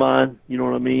 friend of mine, you know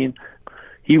what I mean?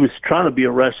 He was trying to be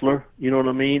a wrestler, you know what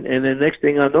I mean? And then next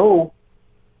thing I know,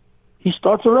 he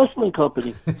starts a wrestling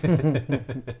company.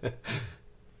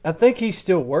 I think he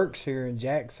still works here in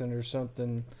Jackson or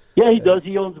something. Yeah, he does.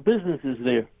 He owns businesses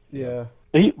there. Yeah.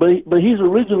 But he's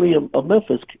originally a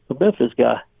Memphis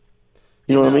guy.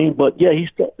 You know what I mean? But yeah, he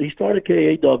started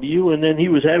KAW, and then he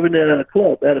was having that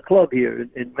at a club here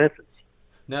in Memphis.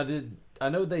 Now, I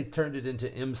know they turned it into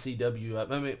MCW?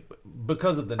 I mean,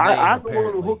 because of the name.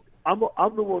 I'm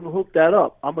the one who hooked that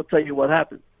up. I'm gonna tell you what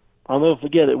happened. I'll never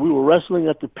forget it. We were wrestling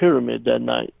at the Pyramid that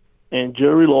night, and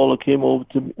Jerry Lawler came over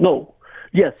to me.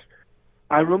 Yes,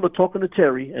 I remember talking to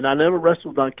Terry, and I never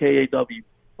wrestled on KAW.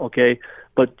 Okay,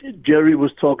 but Jerry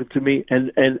was talking to me,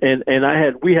 and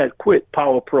we had quit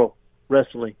Power Pro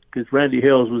Wrestling because Randy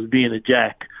Hales was being a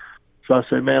jack. So I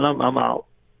said, man, I'm out.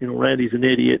 Randy's an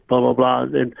idiot, blah blah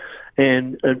blah.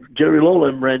 And Jerry Lawler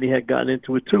and Randy had gotten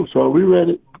into it too. So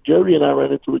Jerry and I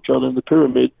ran into each other in the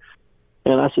Pyramid,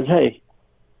 and I said, hey.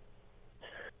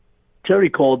 Terry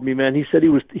called me, man. He said he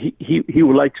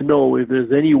would like to know if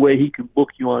there's any way he can book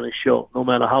you on his show, no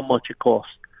matter how much it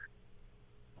costs.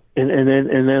 And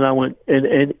then I went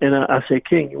and I said,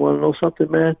 King, you want to know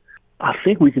something, man? I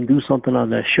think we can do something on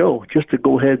that show just to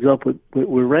go heads up with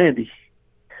Randy.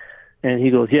 And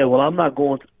he goes, yeah, well, I'm not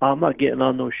getting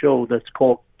on no show that's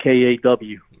called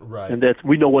KAW. Right. And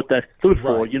we know what that stood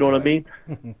for. You know what I mean?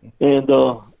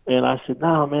 And I said,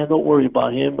 nah, man, don't worry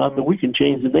about him. I mean, we can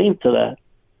change the name to that.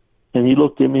 And he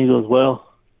looked at me, he goes,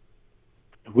 well,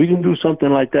 if we can do something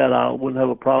like that, I wouldn't have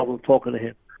a problem talking to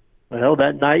him. Well,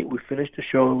 that night we finished the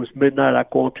show. It was midnight. I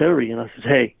called Terry and I said,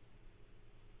 hey,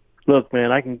 look,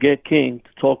 man, I can get King to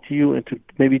talk to you and to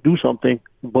maybe do something,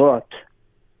 but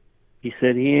he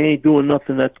said he ain't doing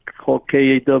nothing that's called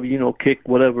KAW, kick,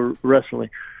 whatever, wrestling.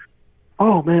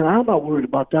 Oh, man, I'm not worried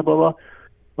about that, blah, blah.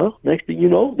 Well, next thing you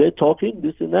know, they're talking,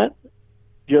 this and that.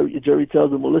 Jerry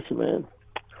tells them, well, listen, man,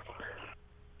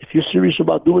 if you're serious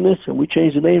about doing this and we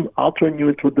change the name, I'll turn you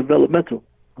into a developmental.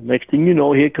 Next thing you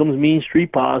know, here comes Mean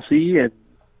Street Posse and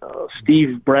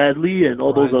Steve Bradley and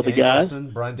all those other guys.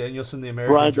 Brian Danielson, the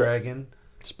American Dragon.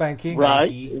 Spanky.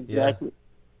 Right, exactly.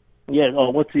 Yeah,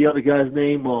 what's the other guy's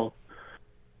name?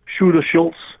 Shooter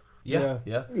Schultz. Yeah.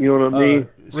 You know what I mean?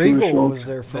 Regal was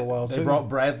there for a while, too. They brought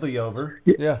Bradley over.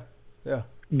 Yeah.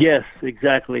 Yes,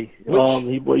 exactly.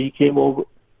 He came over.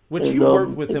 Which you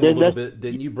worked with him a little bit,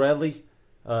 didn't you, Bradley?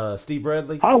 Steve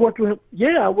Bradley? I worked with him.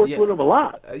 Yeah, I worked with him a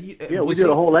lot. We did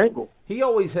a whole angle. He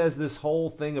always has this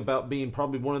whole thing about being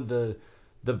probably one of the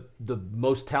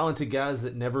most talented guys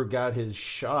that never got his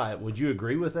shot. Would you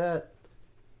agree with that?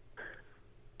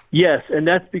 Yes, and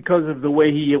that's because of the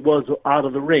way he was out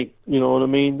of the ring. You know what I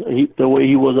mean? The way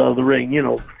he was out of the ring.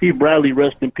 Steve Bradley,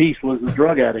 rest in peace, was a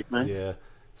drug addict, man. Yeah,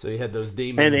 so he had those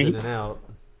demons in and out.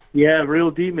 Yeah,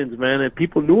 real demons, man, and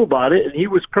people knew about it, and he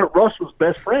was Kurt Russell's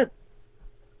best friend.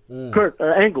 Kurt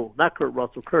Angle, not Kurt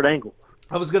Russell, Kurt Angle.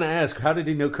 I was going to ask, how did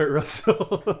he know Kurt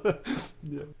Russell?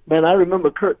 Yeah. Man, I remember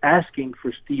Kurt asking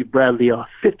for Steve Bradley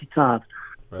 50 times.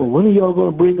 Right. Well, when are y'all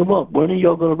going to bring him up? When are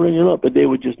y'all going to bring him up? And they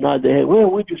would just nod their head.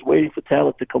 Well, we're just waiting for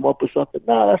talent to come up with something.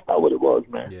 No, that's not what it was,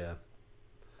 man. Yeah.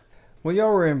 When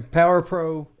y'all were in Power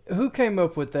Pro, who came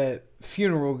up with that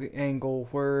funeral angle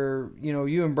where,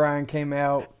 you and Brian came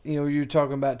out, you were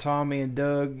talking about Tommy and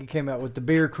Doug, you came out with the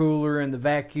beer cooler and the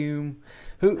vacuum.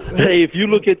 Hey, if you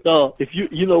look at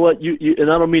you know what, you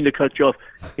and I don't mean to cut you off.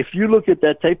 If you look at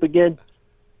that tape again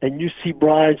and you see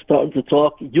Brian starting to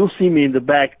talk, you'll see me in the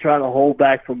back trying to hold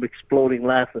back from exploding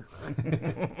laughing.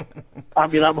 I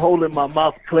mean, I'm holding my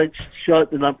mouth clenched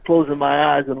shut and I'm closing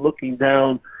my eyes and looking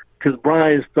down because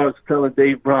Brian starts telling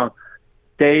Dave Brown,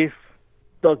 Dave,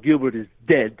 Doug Gilbert is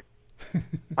dead.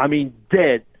 I mean,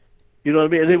 dead. You know what I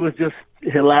mean? And it was just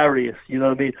hilarious. You know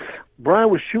what I mean?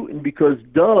 Brian was shooting because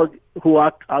Doug who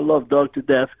I love Doug to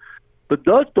death, but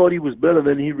Doug thought he was better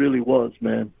than he really was,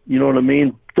 man. You know what I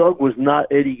mean? Doug was not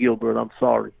Eddie Gilbert. I'm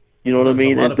sorry. You know what I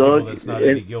mean? A lot and of Doug, people that's not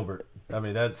Eddie Gilbert. I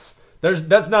mean, that's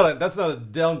not a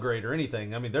downgrade or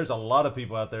anything. I mean, there's a lot of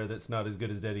people out there that's not as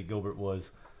good as Eddie Gilbert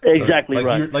was. Exactly so,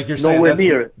 right. You're saying Nowhere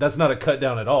near it. That's not a cut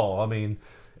down at all. I mean,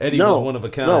 Eddie was one of a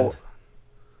kind. No.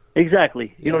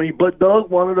 Exactly. You know, but Doug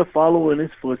wanted to follow in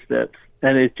his footsteps,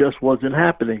 and it just wasn't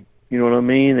happening. You know what I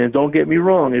mean? And don't get me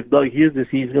wrong. If Doug hears this,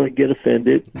 he's going to get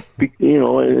offended. You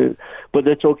know, but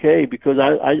that's okay because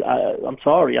I'm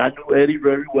sorry. I knew Eddie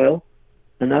very well,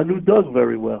 and I knew Doug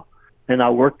very well, and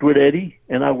I worked with Eddie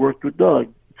and I worked with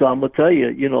Doug. So I'm gonna tell you,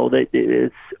 you know,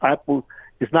 it's apple.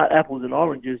 It's not apples and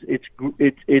oranges.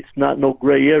 It's not no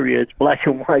gray area. It's black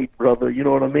and white, brother. You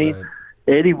know what I mean?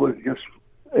 Right. Eddie was just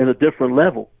at a different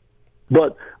level.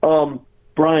 But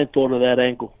Brian thought of that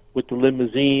angle with the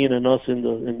limousine and us in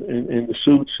the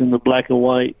suits in the black and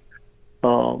white,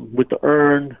 with the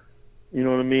urn. You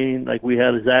know what I mean? Like we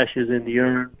had his ashes in the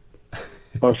urn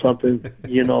or something.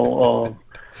 You know,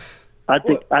 I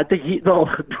think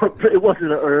it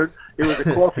wasn't an urn. It was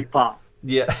a coffee pot.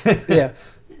 Yeah. Yeah.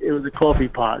 It was a coffee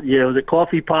pot. Yeah, it was a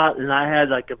coffee pot, and I had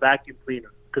like a vacuum cleaner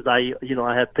because I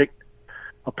had picked.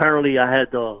 Apparently, I had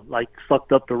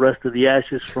sucked up the rest of the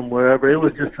ashes from wherever. It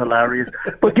was just hilarious.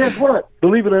 But guess what?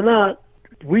 Believe it or not,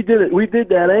 we did it. We did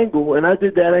that angle, and I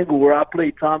did that angle where I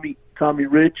played Tommy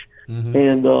Rich,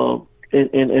 and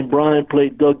Brian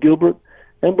played Doug Gilbert.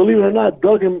 And believe it or not,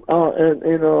 Doug and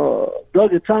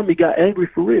Tommy got angry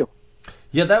for real.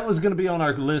 Yeah, that was going to be on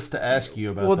our list to ask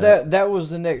you about. Well, that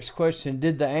was the next question.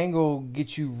 Did the angle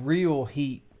get you real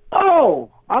heat? Oh,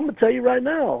 I'm gonna tell you right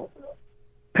now.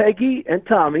 Peggy and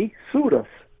Tommy sued us.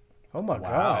 Oh my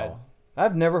God!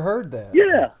 I've never heard that.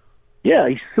 Yeah,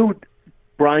 he sued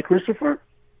Brian Christopher.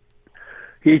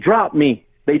 He dropped me.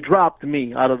 They dropped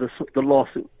me out of the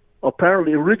lawsuit.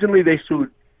 Apparently, originally they sued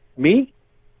me,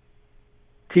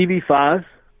 TV5,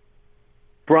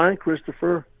 Brian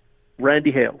Christopher,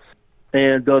 Randy Hales.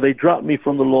 And they dropped me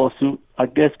from the lawsuit, I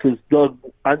guess, because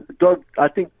I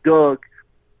think Doug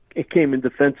came in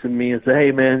defense of me and said,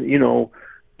 hey, man, you know,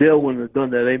 Dale wouldn't have done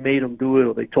that. They made him do it,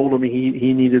 or they told him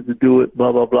he needed to do it,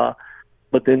 blah, blah, blah.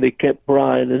 But then they kept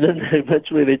Brian, and then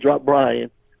eventually they dropped Brian,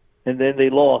 and then they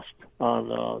lost on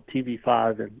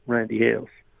TV5 and Randy Hales.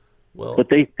 Well, but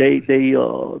they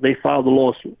filed the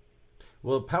lawsuit.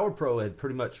 Well, Power Pro had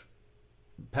pretty much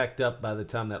packed up by the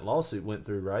time that lawsuit went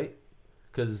through, right?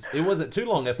 Because it wasn't too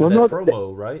long after that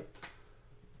promo, right?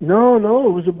 No,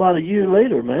 it was about a year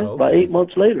later, man. Oh, okay. About 8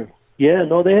 months later. Yeah,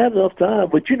 no, they had enough time.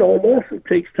 But, you know, it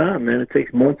takes time, man. It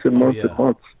takes months and months and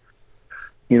months.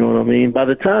 You know what I mean? By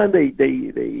the time they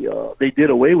did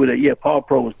away with it, Power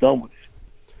Pro was done with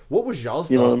it. What was y'all's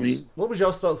thoughts? What I mean? What was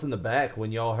y'all's thoughts in the back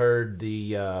when y'all heard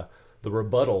the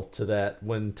rebuttal to that,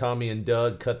 when Tommy and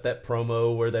Doug cut that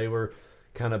promo where they were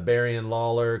kind of burying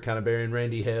Lawler, kind of burying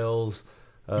Randy Hales,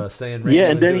 saying Randy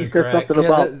and was then doing he said crack. something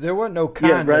about there wasn't no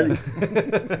kind.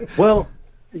 Well,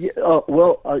 you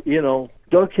know,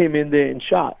 Doug came in there and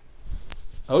shot.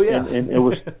 Oh yeah, and it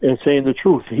was saying the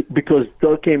truth because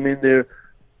Doug came in there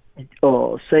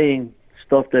saying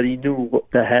stuff that he knew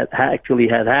that had actually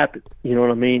happened. You know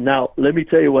what I mean? Now let me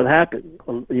tell you what happened.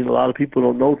 You know, a lot of people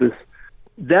don't know this.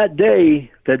 That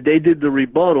day that they did the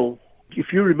rebuttal,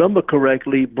 if you remember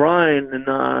correctly, Brian and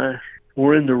I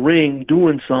were in the ring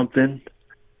doing something,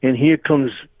 and here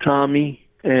comes Tommy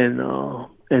and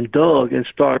Doug and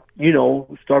start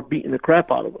beating the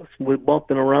crap out of us. We're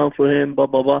bumping around for him, blah,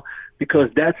 blah, blah, because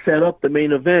that set up the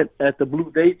main event at the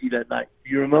Blue Daisy that night.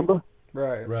 Do you remember?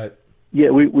 Right. Yeah,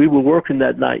 we were working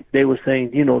that night. They were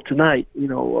saying, you know, tonight, you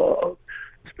know,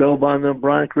 Spellbinder,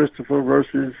 Brian Christopher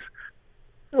versus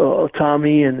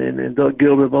Tommy and Doug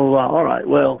Gilbert, blah, blah, blah. All right,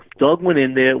 well, Doug went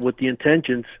in there with the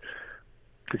intentions,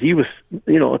 because he was,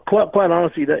 you know, quite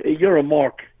honestly, that you're a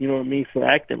mark, you know what I mean, for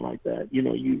acting like that. You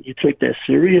know, you take that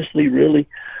seriously, really.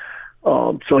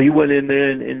 So he went in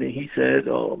there and he said,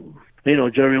 you know,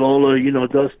 Jerry Lawler, you know,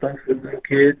 does stuff with little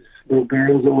kids, little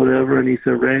girls or whatever, and he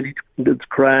said Randy does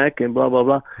crack and blah, blah,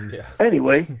 blah. Yeah.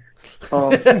 Anyway,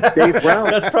 Dave Brown.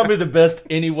 That's probably the best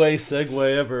anyway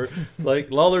segue ever. It's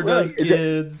like Lawler does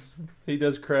kids, he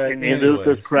does crack. And he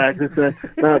does crack.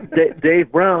 Now,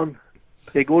 Dave Brown,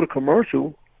 they go to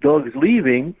commercial. Doug's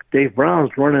leaving. Dave Brown's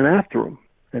running after him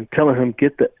and telling him,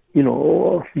 get the, you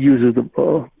know, uses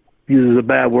a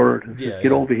bad word.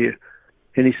 Get over here.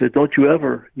 And he said, don't you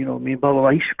ever, you know, me, blah, blah, blah.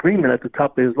 He's screaming at the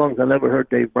top of his lungs. I never heard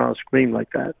Dave Brown scream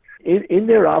like that. In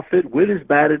their outfit, with his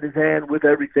bat in his hand, with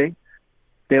everything,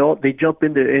 they jump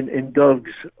in Doug's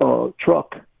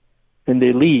truck and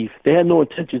they leave. They had no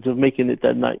intentions of making it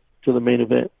that night to the main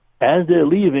event. as they're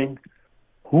leaving,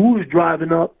 who's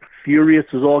driving up furious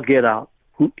as all get out?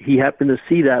 He happened to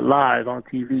see that live on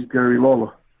TV, Jerry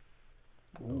Lawler.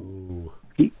 Ooh.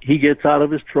 He gets out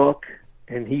of his truck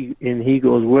and he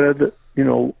goes, where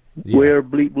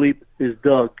bleep bleep is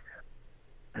Doug?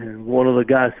 And one of the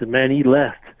guys said, man, he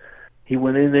left. He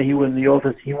went in there, he went in the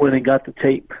office, he went and got the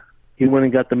tape. He went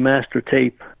and got the master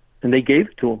tape, and they gave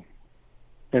it to him,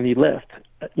 and he left.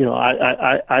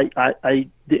 I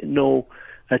didn't know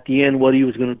at the end what he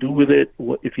was going to do with it,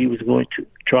 if he was going to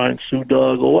try and sue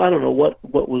Doug, or I don't know what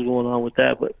was going on with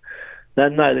that. But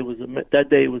that night that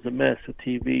day it was a mess for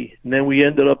TV. And then we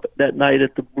ended up that night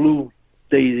at the Blue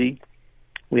Daisy.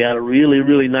 We had a really,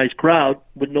 really nice crowd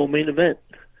with no main event.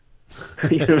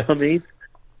 You know what I mean?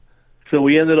 So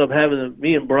we ended up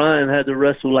me and Brian had to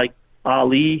wrestle like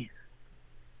Ali.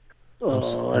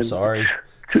 I'm sorry.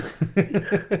 two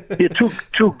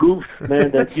goofs,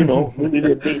 man, that, really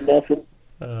didn't mean nothing.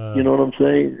 You know what I'm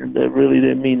saying? And that really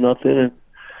didn't mean nothing. And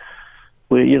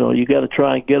you got to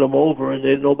try and get them over, and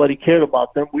then nobody cared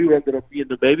about them. We ended up being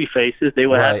the baby faces. They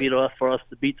were happy for us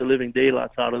to beat the living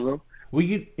daylights out of them.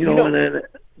 Well,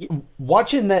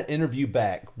 watching that interview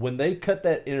back, when they cut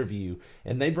that interview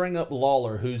and they bring up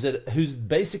Lawler, who's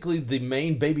basically the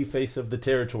main babyface of the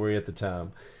territory at the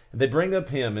time, and they bring up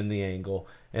him in the angle,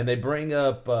 and they bring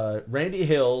up Randy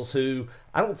Hills, who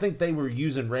I don't think they were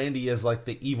using Randy as like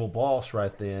the evil boss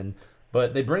right then,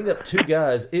 but they bring up two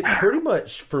guys. It pretty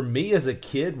much, for me as a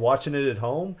kid watching it at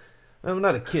home, well,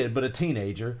 not a kid, but a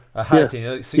teenager, a high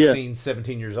teenager, like 16,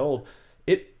 17 years old,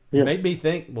 it made me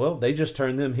think, well, they just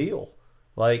turned them heel.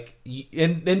 Like,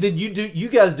 and then you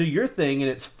guys do your thing, and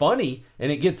it's funny,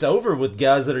 and it gets over with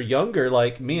guys that are younger.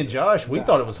 Like me and Josh, we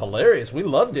thought it was hilarious. We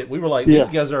loved it. We were like, these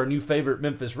guys are our new favorite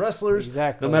Memphis wrestlers.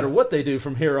 Exactly. No matter what they do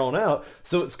from here on out.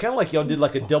 So it's kind of like y'all did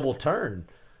like a double turn.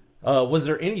 Was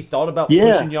there any thought about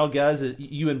pushing y'all guys,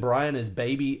 you and Brian, as a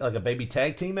baby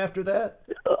tag team after that?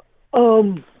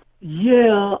 What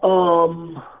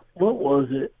was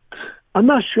it? I'm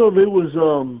not sure if it was.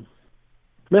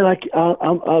 Man,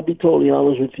 I'll be totally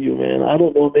honest with you, man. I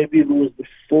don't know, maybe it was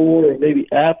before or maybe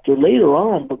after, later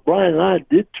on, but Brian and I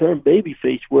did turn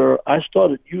babyface, where I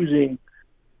started using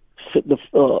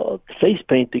the face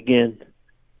paint again.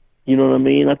 You know what I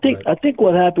mean? I think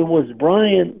what happened was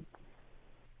Brian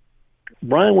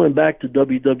went back to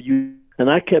WWE, and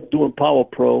I kept doing Power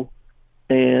Pro,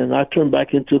 and I turned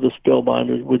back into the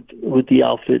Spellbinders with the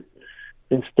outfit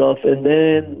and stuff, and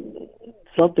then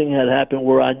something had happened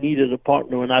where I needed a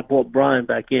partner, and I brought Brian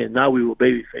back in. Now we were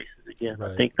baby faces again.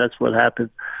 Right. I think that's what happened.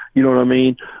 You know what I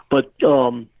mean? But,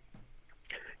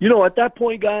 at that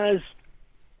point, guys,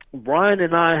 Brian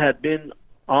and I had been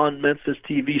on Memphis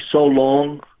TV so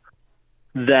long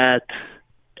that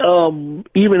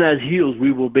even as heels,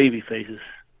 we were baby faces.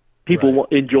 People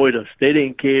enjoyed us. They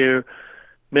didn't care.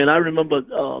 Man, I remember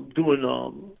doing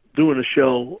a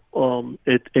show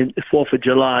at 4th of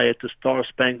July at the Star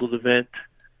Spangled event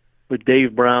with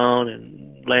Dave Brown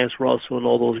and Lance Russell and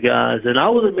all those guys, and I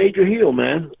was a major heel,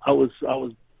 man. I'd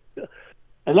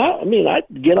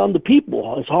get on the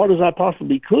people as hard as I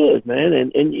possibly could, man,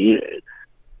 and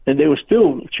they were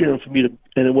still cheering for me to.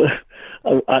 And it was,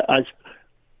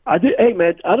 I did. Hey,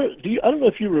 man, I don't know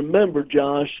if you remember,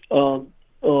 Josh.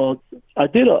 I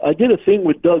did a thing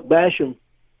with Doug Basham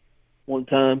one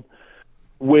time,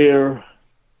 where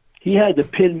he had to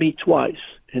pin me twice,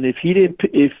 and if he didn't,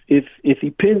 if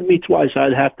he pinned me twice,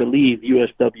 I'd have to leave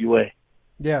USWA.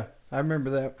 Yeah, I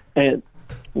remember that. And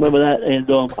I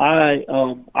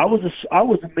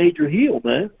was a major heel,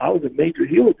 man. I was a major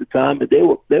heel at the time, but they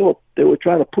were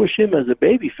trying to push him as a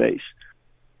babyface.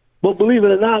 But believe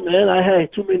it or not, man, I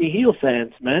had too many heel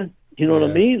fans, man. You know what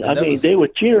I mean? They were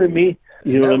cheering me.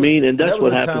 You know what I mean? And that's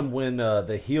what happened. That was the time when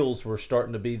the heels were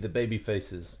starting to be the baby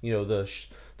faces. You know,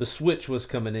 the switch was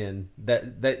coming in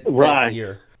that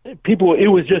year. People, it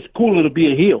was just cooler to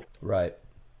be a heel. Right.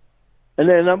 And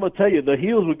then I'm going to tell you, the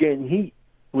heels were getting heat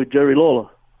with Jerry Lawler.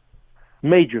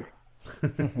 Major.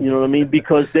 You know what I mean?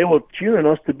 Because they were cheering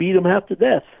us to beat him half to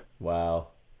death. Wow.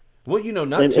 Well,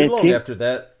 not too long after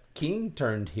that, King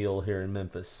turned heel here in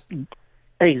Memphis.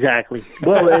 Exactly.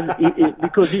 Well, and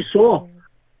because he saw,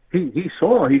 he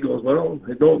goes, well,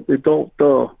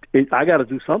 I got to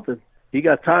do something. He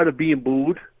got tired of being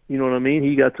booed. You know what I mean?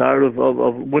 He got tired of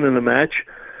winning the match.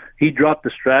 He dropped the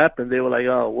strap, and they were like,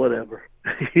 oh, whatever.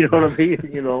 You know what I mean?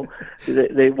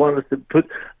 They wanted us to put.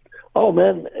 Oh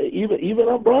man, even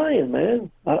on Brian,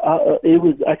 man. I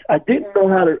didn't know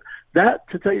how to. That,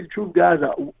 to tell you the truth, guys,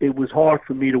 it was hard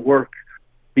for me to work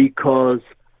because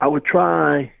I would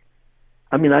try.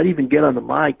 I mean, I'd even get on the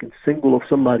mic and single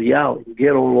somebody out and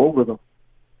get all over them.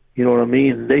 You know what I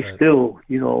mean? They still,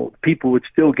 people would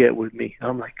still get with me.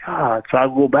 I'm like, God. So I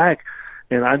go back,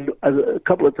 and a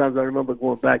couple of times I remember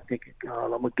going back thinking, God,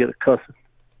 I'm going to get a cussing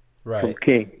from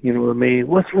King. You know what I mean?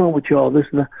 What's wrong with y'all? This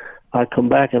and that. I come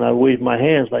back and I wave my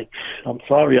hands like, I'm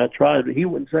sorry, I tried. But he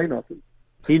wouldn't say nothing.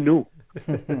 He knew.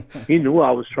 He knew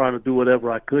I was trying to do whatever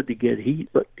I could to get heat,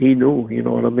 but he knew, you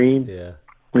know what I mean? Yeah.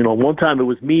 One time it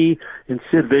was me and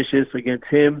Sid Vicious against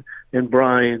him and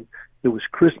Brian. It was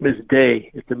Christmas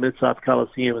Day at the Mid-South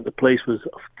Coliseum, and the place was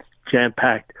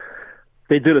jam-packed.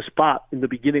 They did a spot in the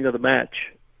beginning of the match,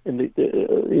 and,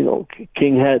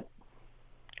 King had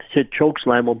Sid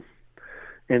chokeslam him,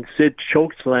 and Sid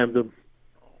chokeslammed him.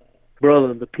 Brother,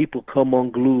 and the people come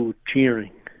unglued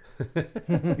cheering. You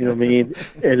know what I mean?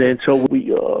 And then so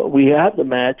we had the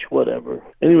match, whatever.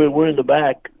 Anyway, we're in the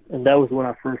back, and that was when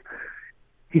I first.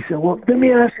 He said, "Well, let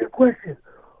me ask you a question.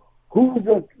 Who's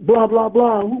the blah blah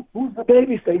blah? Who's the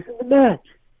baby face in the match?"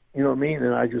 You know what I mean?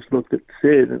 And I just looked at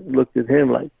Sid and looked at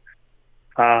him like,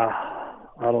 I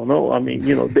don't know. I mean,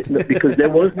 because there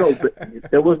was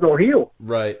no heel.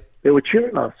 Right. They were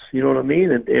cheering us. You know what I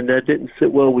mean? And that didn't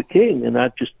sit well with King, and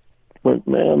I just. But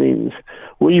man, I mean,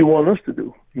 what do you want us to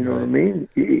do? You know what I mean?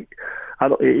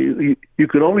 You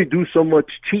could only do so much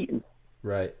cheating.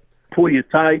 Right. Pull your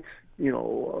tights,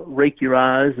 rake your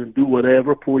eyes and do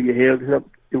whatever. Pull your hair,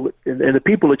 and the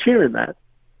people are cheering that.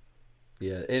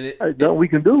 Yeah, and we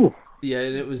can do. Yeah,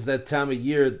 and it was that time of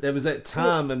year. There was that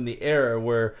time in the era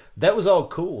where that was all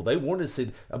cool. They wanted to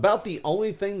see. About the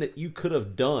only thing that you could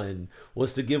have done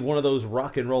was to give one of those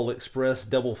Rock and Roll Express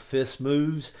double fist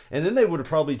moves, and then they would have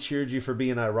probably cheered you for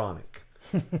being ironic.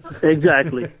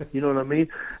 Exactly. You know what I mean?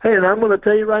 Hey, and I'm going to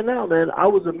tell you right now, man, I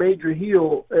was a major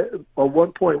heel at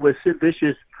one point where Sid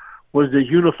Vicious was the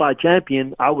unified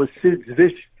champion. I was Sid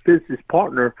Vicious's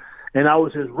partner, and I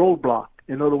was his roadblock.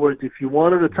 In other words, if you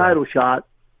wanted a title shot,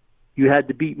 you had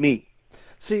to beat me.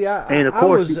 See,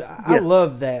 I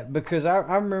love that because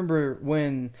I remember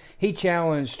when he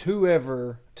challenged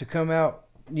whoever to come out,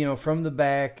 from the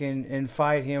back and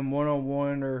fight him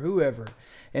one-on-one or whoever,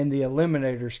 and the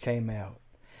Eliminators came out.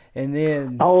 And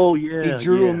then he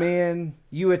drew him in.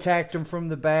 You attacked him from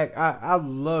the back. I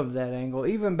love that angle.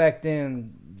 Even back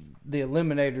then, the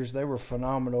Eliminators, they were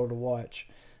phenomenal to watch.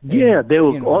 Yeah, they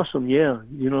were awesome, yeah.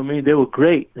 You know what I mean? They were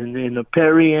great. And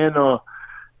Perry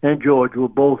and George were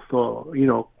both,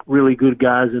 really good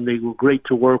guys, and they were great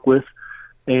to work with.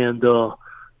 And the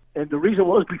reason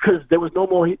was because there was no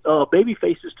more baby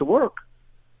faces to work.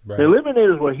 Right. The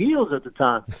Eliminators were heels at the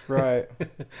time. Right.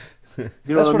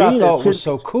 That's what I thought was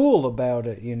so cool about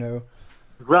it,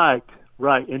 Right.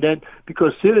 And then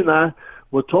because Sid and I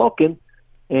were talking,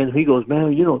 and he goes,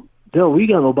 man, Del, we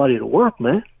got nobody to work,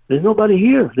 man. There's nobody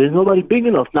here. There's nobody big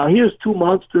enough. Now here's two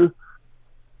monster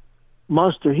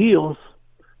heels.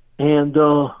 And,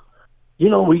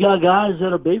 we got guys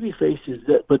that are baby faces,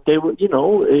 but they were,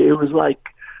 it was like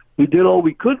we did all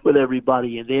we could with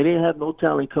everybody, and they didn't have no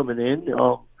talent coming in.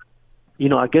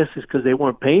 I guess it's because they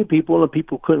weren't paying people and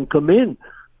people couldn't come in.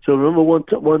 So remember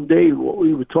one day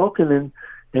we were talking,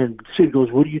 and Sid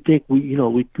goes, what do you think we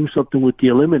do something with the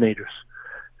Eliminators?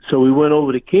 So we went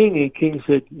over to King, and King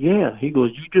said, yeah. He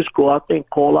goes, you just go out there and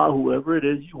call out whoever it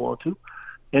is you want to.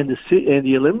 And the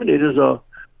Eliminators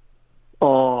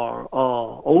are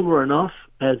over enough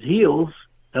as heels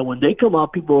that when they come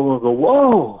out, people are going to go,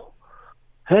 whoa,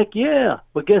 heck yeah.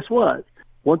 But guess what?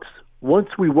 Once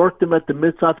we worked them at the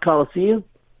Mid-South Coliseum,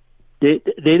 they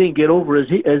didn't get over as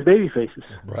baby faces.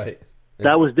 Right.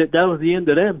 That was the end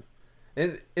of them.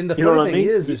 And the funny thing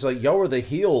is like y'all were the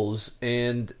heels,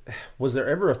 and was there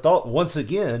ever a thought, once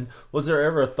again,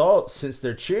 since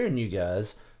they're cheering you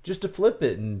guys, just to flip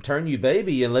it and turn you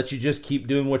baby and let you just keep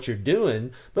doing what you're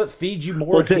doing, but feed you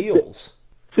more heels?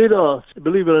 Sid,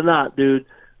 believe it or not, dude,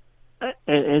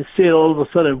 and Sid all of a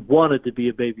sudden wanted to be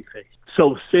a babyface.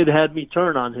 So Sid had me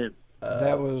turn on him.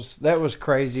 That was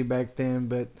crazy back then,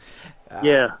 but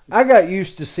yeah, I got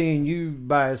used to seeing you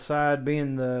by his side,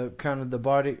 being the kind of the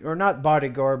body, or not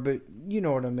bodyguard, but you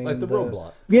know what I mean, like the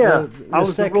roadblock. Yeah, I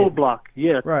was the roadblock.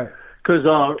 Yeah, right.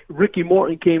 Because Ricky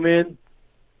Morton came in,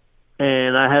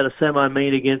 and I had a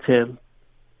semi-main against him.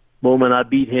 Moment I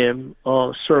beat him.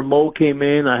 Sir Mo came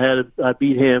in. I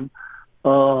beat him.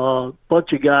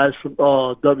 Bunch of guys from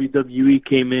WWE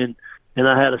came in, and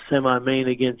I had a semi-main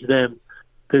against them.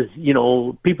 Because,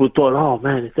 people thought, oh,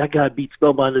 man, if that guy beats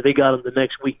Spellbinder, they got him the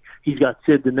next week. He's got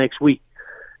Sid the next week.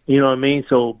 You know what I mean?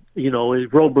 So,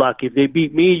 it's roadblock. If they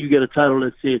beat me, you get a title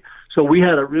at Sid. So we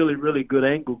had a really, really good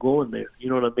angle going there. You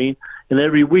know what I mean? And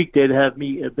every week they'd have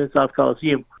me at Mid-South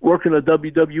Coliseum working a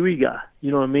WWE guy.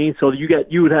 You know what I mean? So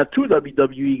you would have two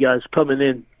WWE guys coming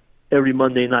in every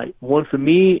Monday night. One for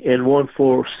me and one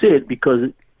for Sid because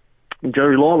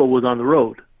Jerry Lawler was on the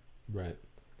road. Right.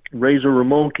 Razor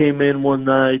Ramon came in one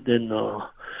night, and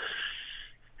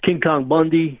King Kong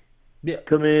Bundy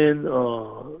come in.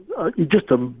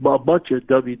 Just a bunch of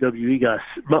WWE guys.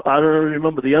 I don't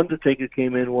remember. The Undertaker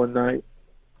came in one night.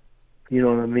 You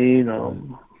know what I mean?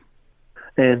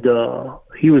 And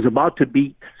he was about to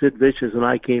beat Sid Vicious, and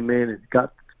I came in and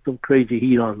got some crazy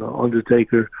heat on the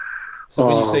Undertaker. So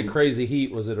when you say crazy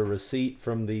heat, was it a receipt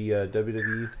from the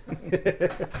WWE?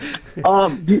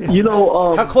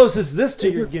 How close is this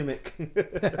to your gimmick?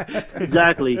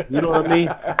 Exactly. You know what I mean?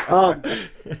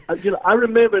 I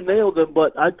remember nailed him,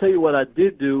 but I tell you what I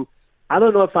did do. I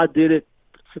don't know if I did it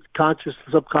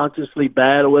subconsciously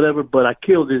bad or whatever, but I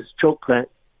killed his choke slam.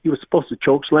 He was supposed to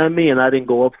choke slam me, and I didn't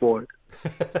go up for it.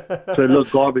 So it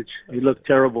looked garbage. It looked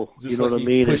terrible. Just you know like what I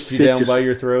mean? Pushed you down by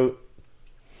your throat.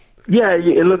 Yeah,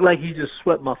 it looked like he just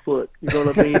swept my foot. You know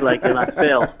what I mean? Like, and I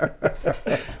fell.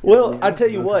 Well, I tell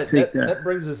you what, that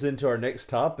brings us into our next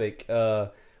topic.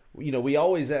 We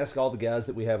always ask all the guys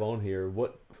that we have on here,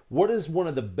 what is one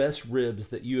of the best ribs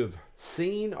that you have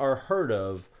seen or heard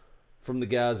of from the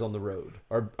guys on the road,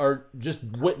 or just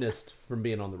witnessed from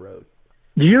being on the road?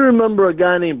 Do you remember a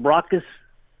guy named Brockus?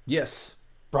 Yes.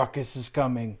 Brockus is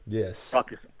coming. Yes.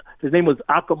 Brockus. His name was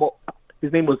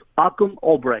Achim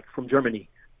Albrecht from Germany.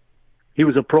 He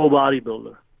was a pro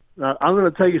bodybuilder. Now, I'm going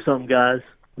to tell you something, guys,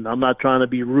 and I'm not trying to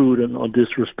be rude or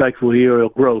disrespectful here or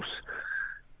gross,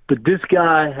 but this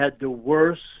guy had the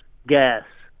worst gas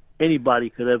anybody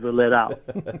could ever let out.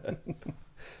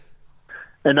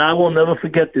 And I will never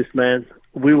forget this, man.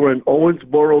 We were in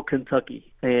Owensboro,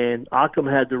 Kentucky, and Achim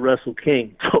had to wrestle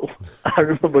King. So I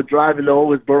remember driving to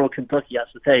Owensboro, Kentucky. I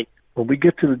said, hey, when we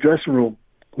get to the dressing room,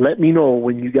 let me know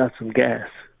when you got some gas.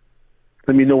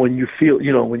 Let me know when you feel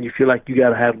like you got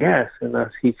to have gas. And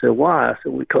he said, why? I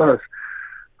said, because.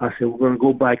 I said, we're going to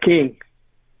go by King.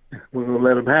 We're going to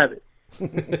let him have it.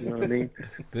 You know what I mean?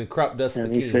 Going to crop dust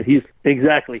and the he King. Said,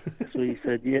 exactly. So he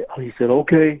said, yeah. He said,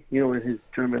 okay, in his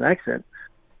German accent.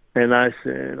 And I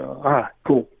said, all right,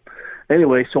 cool.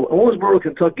 Anyway, so Owensboro,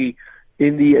 Kentucky,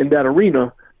 in that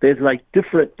arena, there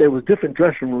was different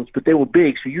dressing rooms, but they were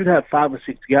big. So you'd have 5 or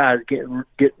 6 guys getting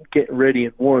ready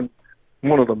in one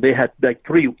of them. They had like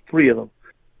three of them.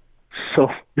 So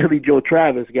Billy Joe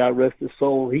Travis, God rest his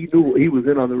soul, he knew he was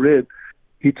in on the rib.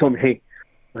 He told me, hey,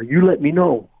 you let me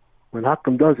know when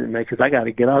Achim does it, man, because I got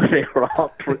to get out of there or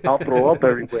I'll throw up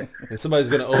everywhere. And somebody's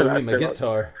going to owe me my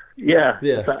guitar. Yeah.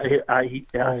 Yeah. So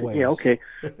yeah, okay.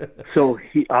 So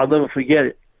I'll never forget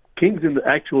it. King's in the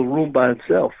actual room by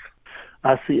himself.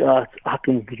 I see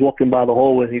Achim was walking by the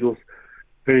hallway, and he goes,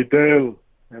 hey, Dale.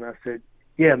 And I said,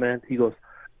 yeah, man. He goes,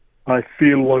 I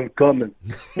feel one coming.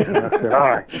 And I said, all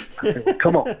right. I said,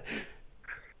 come on.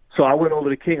 So I went over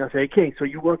to King. I said, hey, King, so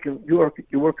you working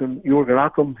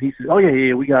Achim? He says, oh,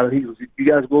 yeah, we got it. He goes, you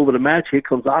guys go over the match. Here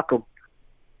comes Achim.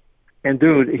 And,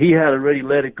 dude, he had already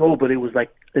let it go, but it was, like,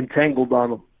 entangled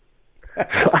on him.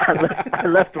 So I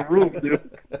left the room,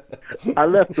 dude. I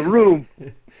left the room,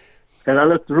 and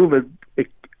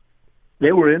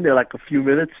they were in there like a few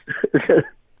minutes.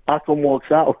 Achim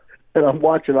walks out, and I'm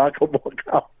watching Achim walk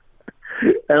out.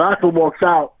 And Achim walks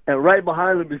out, and right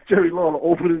behind him is Jerry Lawler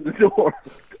opening the door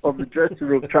of the dressing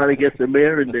room, trying to get some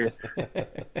air in there.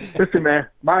 Listen, man,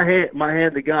 my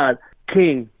hand to God,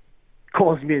 King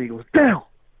calls me and he goes, down.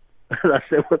 And I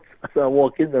said, what? I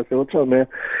walk in there. I said, what's up, man?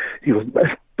 He goes,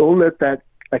 don't let that.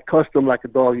 I cussed him like a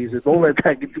dog. He said, don't let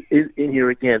that get in here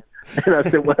again. And I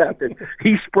said, what happened?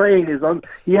 He's spraying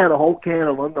he had a whole can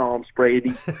of underarm spray,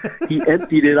 and he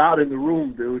emptied it out in the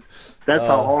room, dude. That's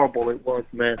how horrible it was,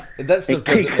 man. And that stuff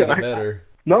doesn't make it better.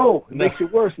 No, it makes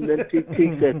it worse. And then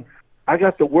King said, I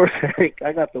got the worst headache. Man.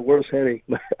 I got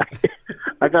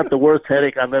the worst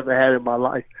headache I've ever had in my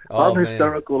life. I'm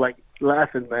hysterical, like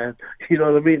laughing, man. You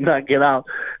know what I mean? Not get out.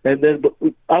 And then, but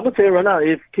I'm gonna tell you right now,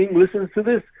 if King listens to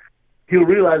this, he'll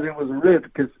realize it was a rib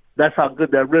because that's how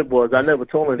good that rib was. I never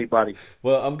told anybody.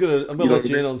 Well, I'm gonna let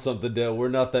you in on something, Dale. We're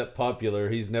not that popular.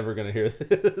 He's never gonna hear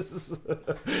this.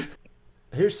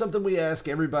 Here's something we ask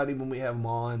everybody when we have them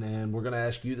on, and we're gonna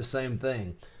ask you the same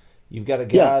thing. You've got a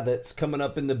guy that's coming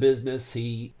up in the business.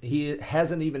 He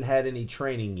hasn't even had any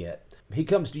training yet. He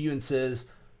comes to you and says,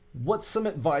 what's some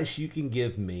advice you can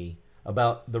give me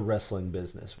about the wrestling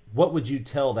business? What would you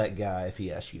tell that guy if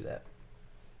he asked you that?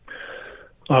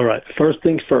 All right. First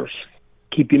things first.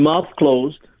 Keep your mouth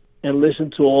closed and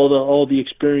listen to all the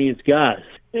experienced guys,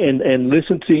 and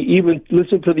listen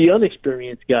to the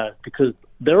unexperienced guys, because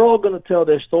they're all going to tell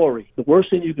their story. The worst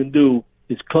thing you can do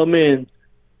is come in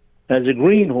as a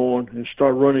greenhorn and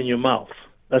start running your mouth.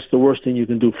 That's the worst thing you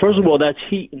can do. First of all, that's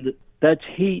heat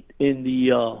in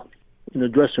the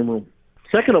dressing room.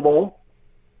 Second of all,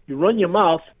 you run your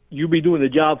mouth, you be doing the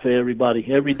job for everybody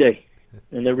every day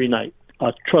and every night.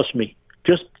 Trust me.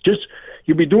 Just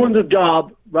you be doing the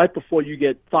job right before you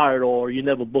get fired or you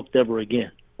never booked ever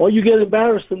again. Or you get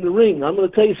embarrassed in the ring. I'm going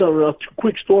to tell you something, a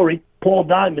quick story. Paul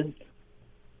Diamond,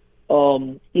 he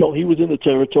was in the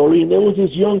territory, and there was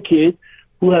this young kid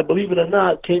who had, believe it or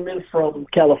not, came in from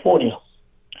California.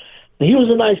 And he was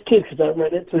a nice kid because I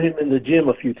ran into him in the gym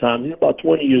a few times. He was about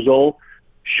 20 years old.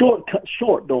 Short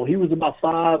though. He was about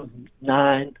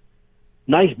 5'9",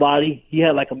 nice body. He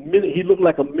had he looked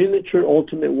like a miniature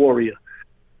Ultimate Warrior.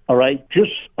 All right,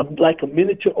 just like a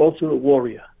miniature Ultimate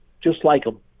Warrior, just like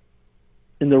him.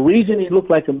 And the reason he looked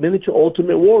like a miniature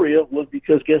Ultimate Warrior was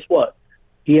because guess what?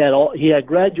 He had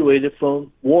graduated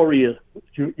from Warrior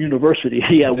University.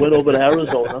 He had went over to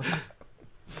Arizona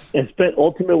and spent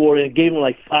Ultimate Warrior and gave him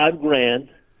like $5,000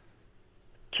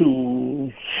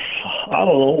 to, I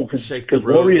don't know, because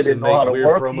Warrior didn't know how to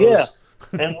work. Promos. Yeah,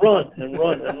 and run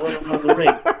around the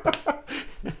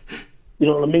ring. You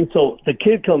know what I mean? So the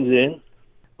kid comes in,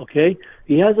 okay?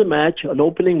 He has an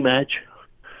opening match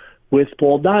with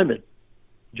Paul Diamond.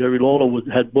 Jerry Lawler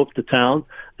had booked the town,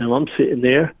 and I'm sitting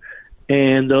there.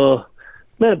 And,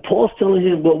 man, Paul's telling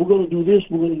him, well, we're going to do this,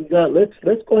 we're going to do that.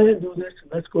 Let's go ahead and do this,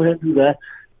 and let's go ahead and do that.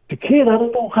 The kid, I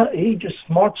don't know how, he just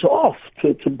smarts off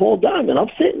to Paul Diamond. I'm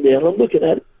sitting there, and I'm looking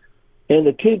at it. And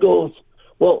the kid goes,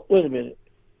 well, wait a minute.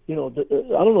 I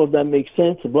don't know if that makes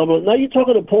sense. Blah, blah. Now you're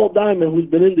talking to Paul Diamond, who's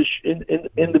been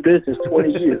in the business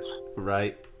 20 years.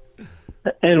 Right.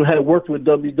 And had worked with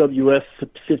WWF for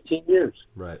 15 years.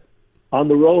 Right. On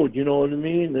the road, you know what I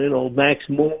mean? Max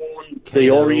Moon, the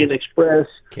Orient Express.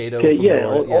 Kato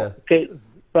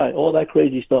all that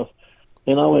crazy stuff.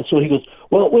 And I went, so he goes,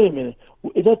 well, wait a minute.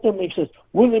 That makes sense.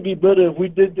 Wouldn't it be better if we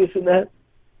did this and that?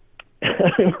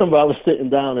 I remember I was sitting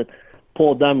down and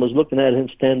Paul Diamond was looking at him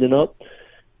standing up.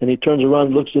 And he turns around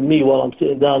and looks at me while I'm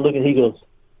sitting down looking. He goes,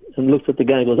 and looks at the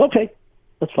guy and goes, okay,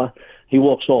 that's fine. He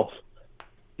walks off.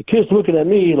 The kid's looking at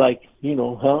me like, you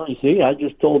see, I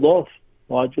just told off.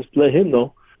 Well, I just let him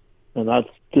know. And I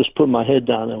just put my head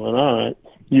down and went, all right,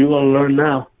 you're going to learn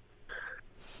now.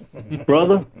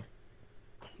 Brother,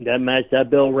 that match, that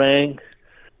bell rang,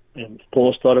 and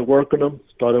Paul started working him,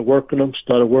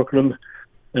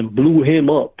 and blew him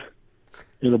up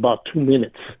in about 2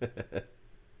 minutes.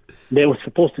 They were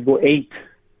supposed to go 8.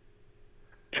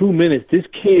 2 minutes. This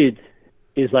kid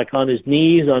is like on his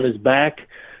knees, on his back,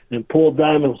 and Paul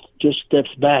Diamond just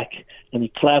steps back and he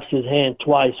claps his hand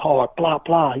twice hard. Blah,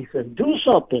 blah. He said, do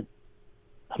something.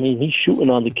 I mean, he's shooting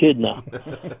on the kid now.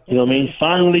 You know what I mean?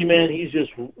 Finally, man,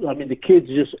 the kid's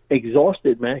just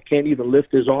exhausted, man. Can't even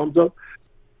lift his arms up.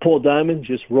 Paul Diamond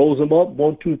just rolls him up,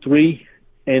 1, 2, 3,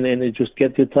 and then it just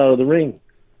gets it out of the ring.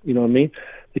 You know what I mean?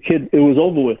 The kid, it was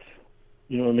over with.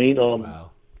 You know what I mean?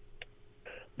 Wow.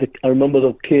 I remember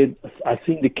the kid. I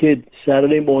seen the kid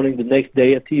Saturday morning, the next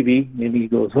day at TV, and he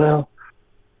goes, well,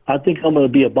 I think I'm going to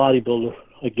be a bodybuilder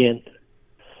again.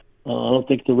 I don't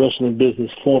think the wrestling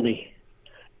business for me.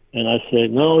 And I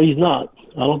said, no, he's not.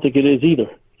 I don't think it is either.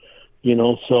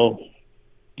 So,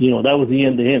 that was the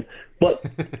end of him. But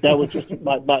that was just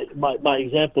my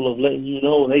example of letting you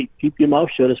know, hey, keep your mouth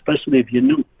shut, especially if you're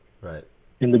new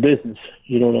in the business.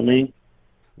 You know what I mean?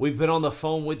 We've been on the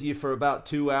phone with you for about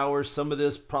 2 hours. Some of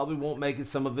this probably won't make it.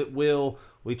 Some of it will.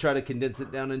 We try to condense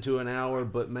it down into an hour.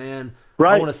 But, man,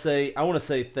 I want to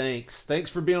say thanks. Thanks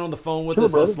for being on the phone with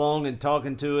us this long and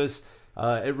talking to us.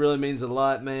 It really means a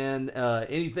lot, man.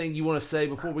 Anything you want to say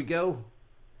before we go?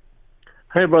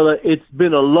 Hey, brother, it's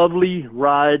been a lovely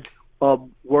ride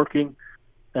working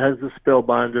as a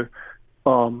spellbinder.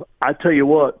 I tell you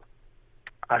what,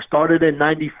 I started in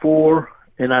 94,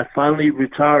 and I finally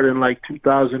retired in like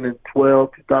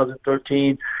 2012,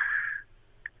 2013.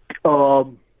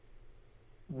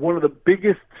 One of the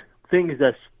biggest things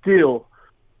that still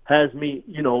has me,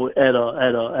 at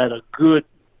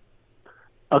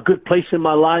a good place in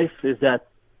my life is that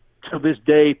to this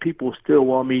day, people still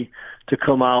want me to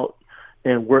come out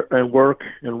and work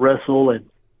and wrestle, and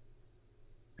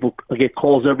I get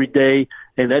calls every day,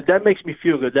 and that makes me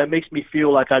feel good. That makes me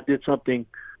feel like I did something.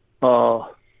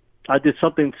 I did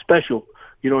something special.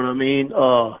 You know what I mean?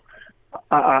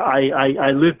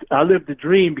 I lived the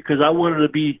dream because I wanted to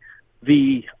be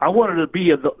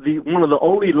one of the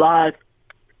only live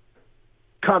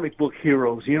comic book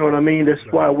heroes. You know what I mean? That's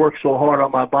why I work so hard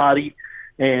on my body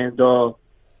and my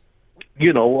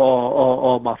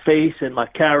face and my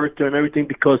character and everything,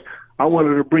 because I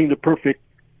wanted to bring the perfect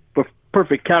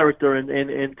character,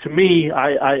 and to me,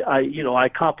 I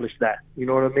accomplished that. You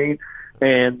know what I mean?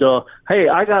 And, hey,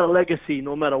 I got a legacy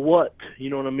no matter what.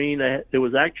 You know what I mean? There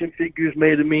was action figures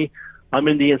made of me. I'm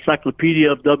in the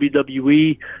encyclopedia of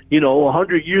WWE.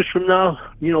 100 years from now,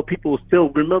 people will still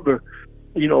remember,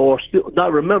 or still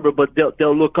not remember, but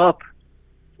they'll look up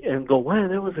and go, man,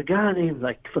 there was a guy named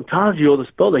like Fantasio the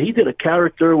Speller. He did a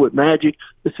character with magic,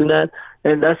 this and that.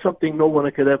 And that's something no one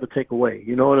could ever take away.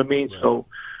 You know what I mean? Right. So,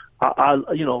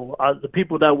 the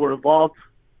people that were involved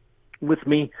with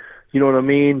me, you know what I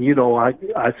mean?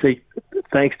 I say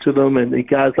thanks to them, and the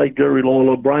guys like Jerry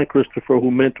Lawler, Brian Christopher,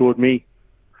 who mentored me,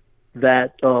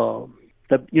 that were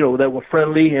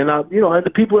friendly, and and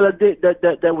the people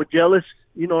that were jealous,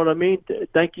 you know what I mean?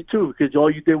 Thank you too, because all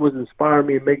you did was inspire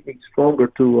me and make me stronger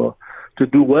to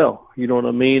do well. You know what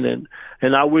I mean? And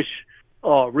I wish,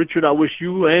 Richard, I wish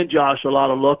you and Josh a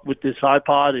lot of luck with this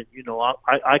iPod, and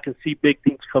I can see big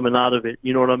things coming out of it.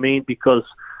 You know what I mean? Because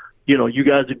you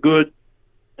guys are good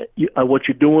at what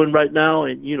you're doing right now,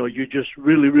 and you're just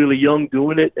really, really young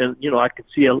doing it, and I can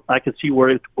see where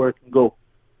it can go.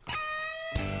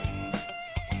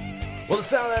 Well, the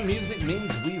sound of that music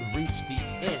means we've reached the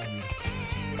end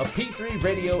of P3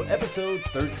 Radio episode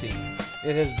 13.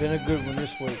 It has been a good one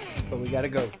this week, but we got to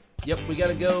go. Yep, we got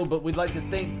to go, but we'd like to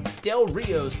thank Del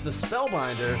Rios, the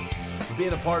Spellbinder, for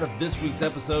being a part of this week's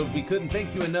episode. We couldn't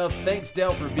thank you enough. Thanks,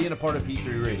 Del, for being a part of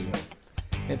P3 Radio.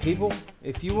 And people,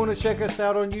 if you want to check us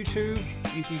out on YouTube,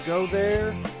 you can go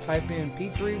there, type in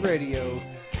P3 Radio,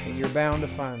 and you're bound to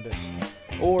find us.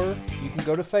 Or you can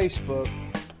go to Facebook,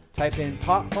 type in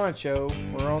Pop Poncho,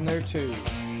 we're on there too.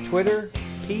 Twitter,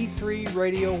 P3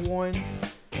 Radio 1,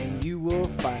 and you will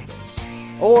find us.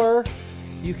 Or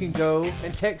you can go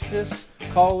and text us,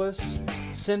 call us,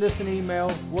 send us an email,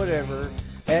 whatever,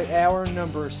 at our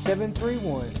number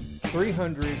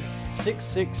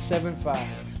 731-300-6675.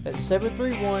 That's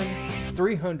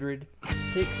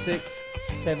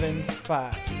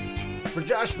 731-300-6675. For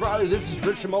Josh Bradley, this is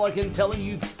Richard Mulligan telling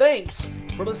you thanks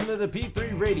for listening to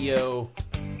P3 Radio,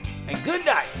 and good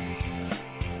night.